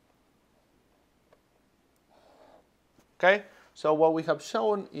 Okay, so what we have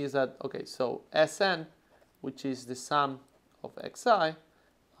shown is that, okay, so Sn, which is the sum of xi,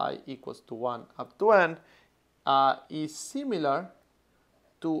 I equals to 1 up to n, is similar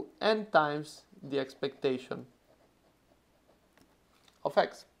to n times the expectation of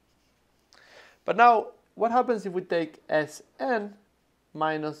x. But now, what happens if we take Sn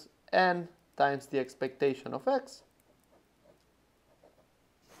minus n times the expectation of x?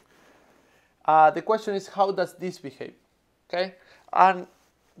 The question is, how does this behave? Okay, and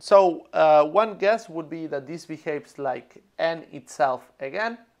so one guess would be that this behaves like n itself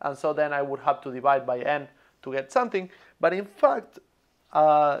again, and so then I would have to divide by n to get something. But in fact,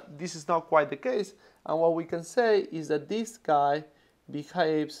 this is not quite the case, and what we can say is that this guy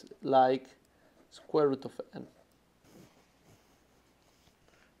behaves like square root of n.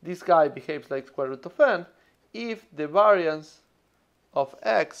 This guy behaves like square root of n if the variance of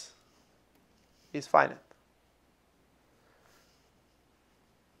x is finite.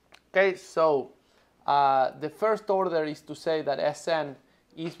 Okay, so the first order is to say that Sn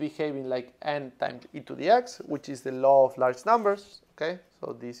is behaving like n times e to the x, which is the law of large numbers. Okay,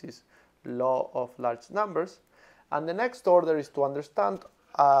 so this is law of large numbers. And the next order is to understand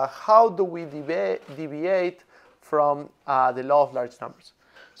how do we deviate from the law of large numbers.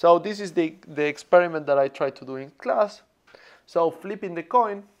 So this is the experiment that I tried to do in class. So flipping the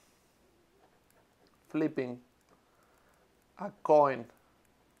coin, flipping a coin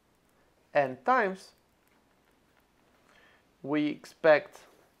n times, we expect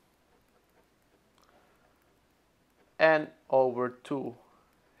n over 2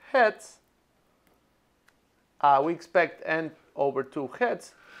 heads. We expect n over 2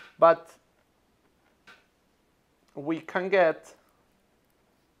 heads, but we can get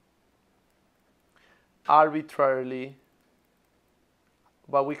arbitrarily,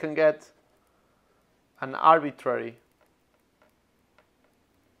 but we can get an arbitrary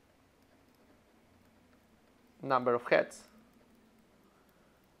number of heads.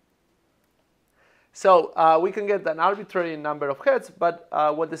 So we can get an arbitrary number of heads, but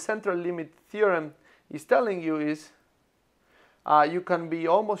what the central limit theorem is telling you is you can be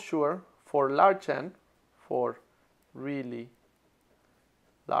almost sure for large n, for really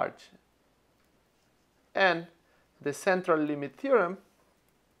large n, the central limit theorem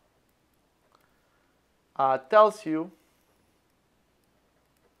tells you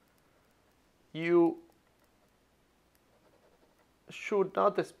you should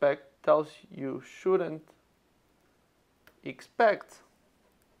not expect, tells you shouldn't expect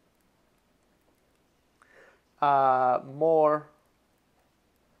more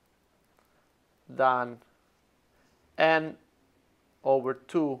than n over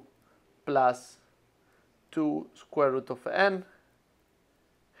 2 plus 2 square root of n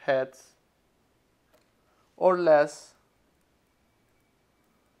heads, or less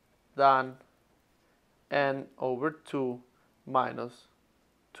than n over 2 minus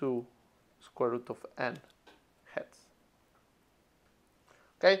 2 square root of n heads.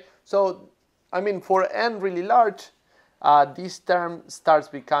 Okay, so I mean, for n really large, this term starts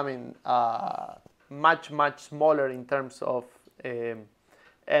becoming much smaller in terms of n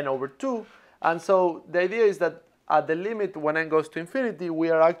over 2, and so the idea is that at the limit when n goes to infinity, we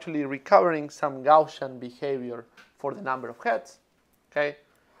are actually recovering some Gaussian behavior for the number of heads. Okay,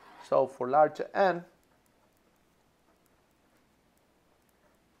 so for large n,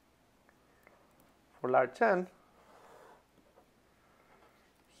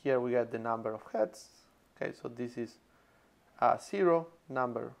 here we get the number of heads. Okay, so this is 0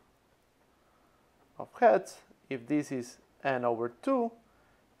 number of heads. If this is n over 2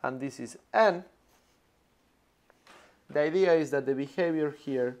 and this is n, the idea is that the behavior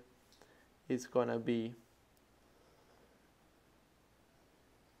here is going to be,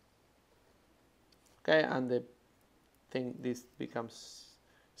 okay, and the thing, this becomes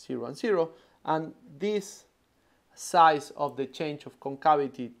 0 and 0, and this size of the change of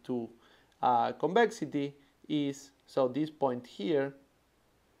concavity to convexity is, so this point here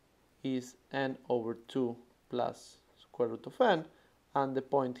is n over 2 plus square root of n, and the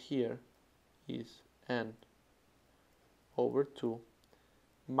point here is n over 2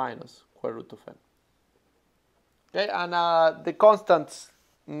 minus square root of n. Okay, and the constants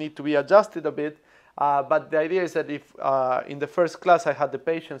need to be adjusted a bit, but the idea is that if in the first class I had the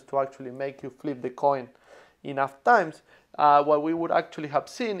patience to actually make you flip the coin enough times, what we would actually have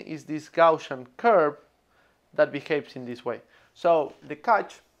seen is this Gaussian curve that behaves in this way. So the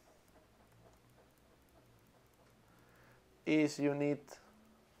catch is you need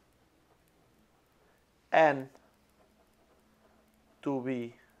n to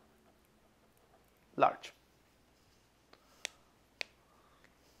be large.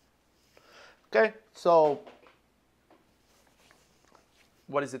 Okay, so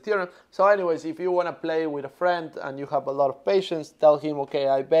what is the theorem? So anyways, if you want to play with a friend and you have a lot of patience, tell him, okay,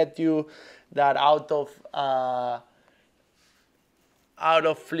 I bet you that out of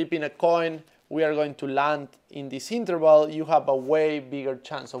flipping a coin, we are going to land in this interval. You have a way bigger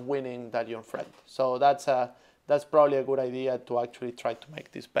chance of winning than your friend. So that's probably a good idea to actually try to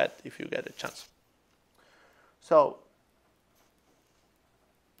make this bet if you get a chance. So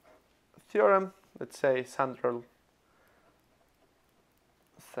theorem, let's say central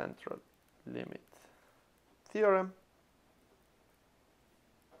limit theorem.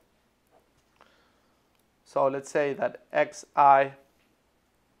 So let's say that xi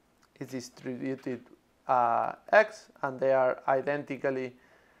is distributed x, and they are identically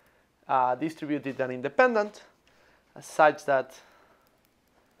distributed and independent, such that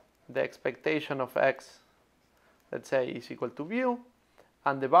the expectation of x, let's say, is equal to mu,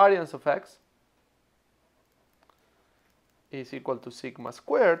 and the variance of x is equal to sigma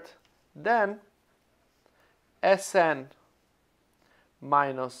squared, then Sn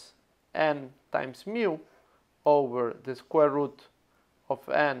minus n times mu over the square root of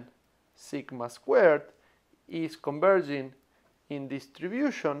n sigma squared is converging in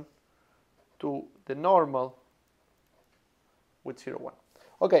distribution to the normal with 0, 1.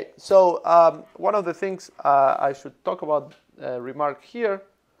 Okay, so one of the things I should talk about, remark here,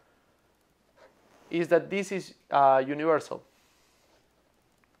 is that this is universal.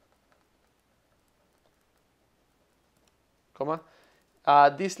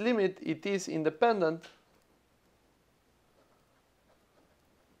 This limit, it is independent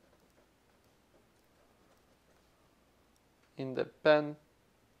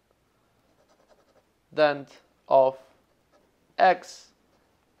of x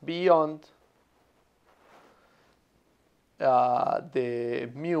beyond the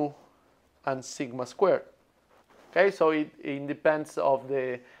mu and sigma squared. Okay, so it depends of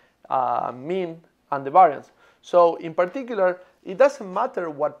the mean and the variance. So in particular, it doesn't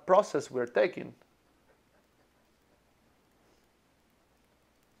matter what process we're taking.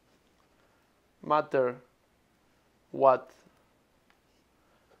 Matter what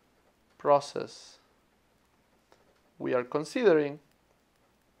process we are considering,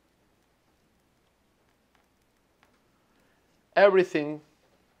 everything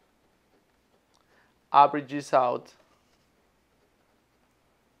averages out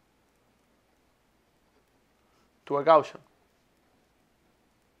to a Gaussian.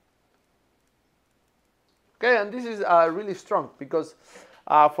 Okay, and this is really strong because,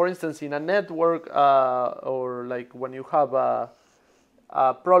 for instance, in a network or like when you have a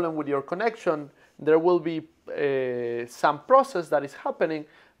problem with your connection, there will be some process that is happening,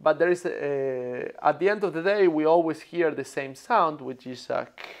 but there is at the end of the day we always hear the same sound, which is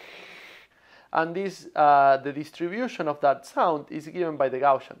and this the distribution of that sound is given by the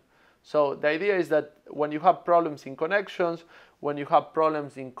Gaussian. So the idea is that when you have problems in connections, when you have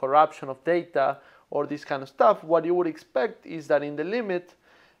problems in corruption of data or this kind of stuff, what you would expect is that in the limit,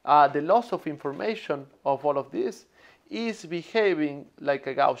 the loss of information of all of this is behaving like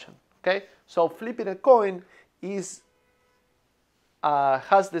a Gaussian. Okay, so flipping a coin is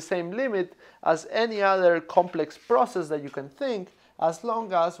has the same limit as any other complex process that you can think, as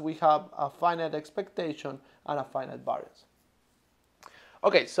long as we have a finite expectation and a finite variance.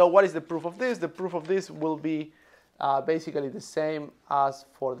 Okay, so what is the proof of this? The proof of this will be basically the same as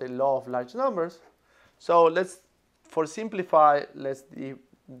for the law of large numbers. So let's, for simplify, let's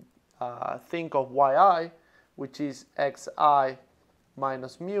think of yi, which is xi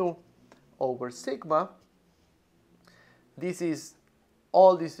minus mu over sigma. This is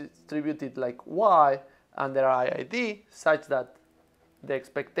all distributed like y under IID, such that the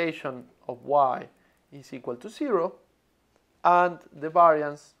expectation of y is equal to 0, and the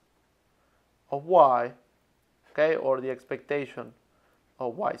variance of y, okay, or the expectation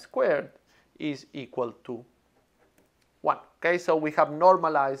of y squared is equal to 1. Okay, so we have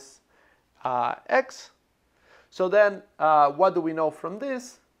normalized x. So then what do we know from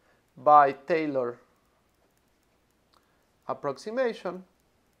this? By Taylor approximation,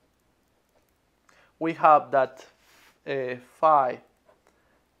 we have that phi,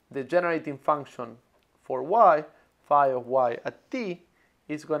 the generating function for y, phi of y at t,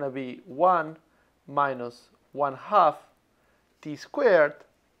 is going to be 1 minus 1/2 t squared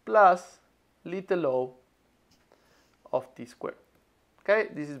plus little o of t squared. Okay,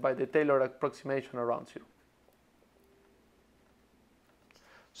 this is by the Taylor approximation around 0.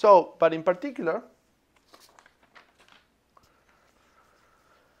 So, but in particular,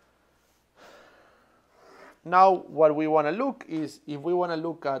 now what we want to look is, if we want to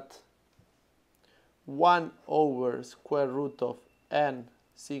look at 1 over square root of n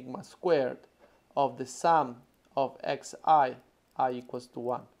sigma squared of the sum of xi, I equals to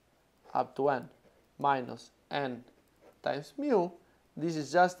 1 up to n minus n times mu, this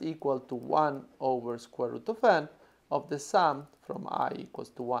is just equal to 1 over square root of n of the sum from I equals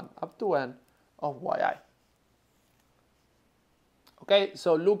to 1 up to n of yi. Okay,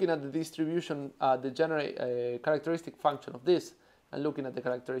 so looking at the distribution, the characteristic function of this, and looking at the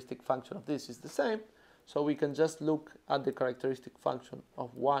characteristic function of this is the same. So we can just look at the characteristic function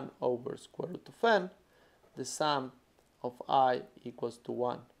of 1 over square root of n, the sum of I equals to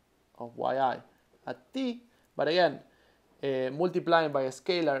 1 of yi at t, but again, multiplying by a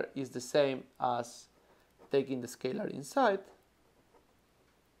scalar is the same as taking the scalar inside,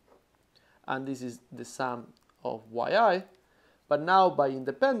 and this is the sum of yi. But now by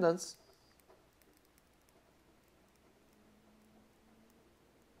independence,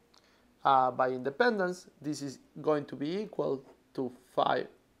 this is going to be equal to 5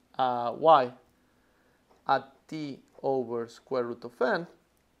 y at t over square root of n,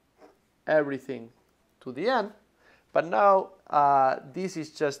 everything to the n. But now this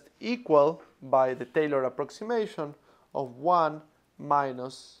is just equal, by the Taylor approximation, of 1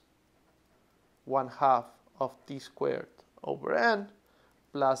 minus 1/2 of t squared over n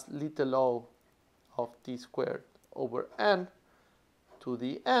plus little o of t squared over n to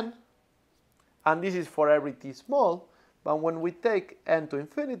the n. And this is for every t small. But when we take n to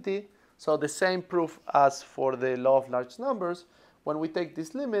infinity, so the same proof as for the law of large numbers, when we take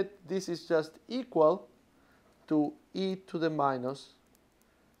this limit, this is just equal to e to the minus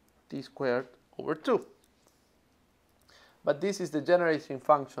t squared over 2. But this is the generating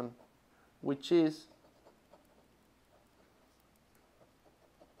function, which is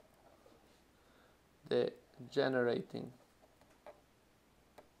the generating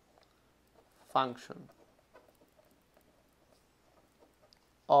function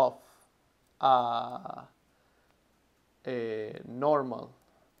of a normal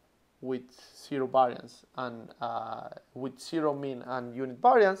with zero variance and with zero mean and unit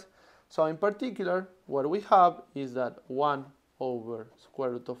variance. So in particular, what we have is that 1 over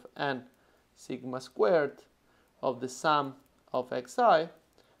square root of n sigma squared of the sum of xi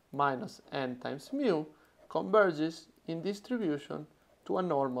minus n times mu converges in distribution to a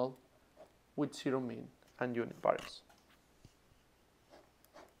normal with zero mean and unit variance.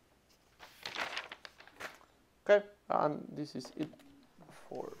 Okay, and this is it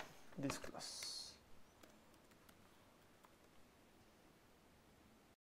for this class.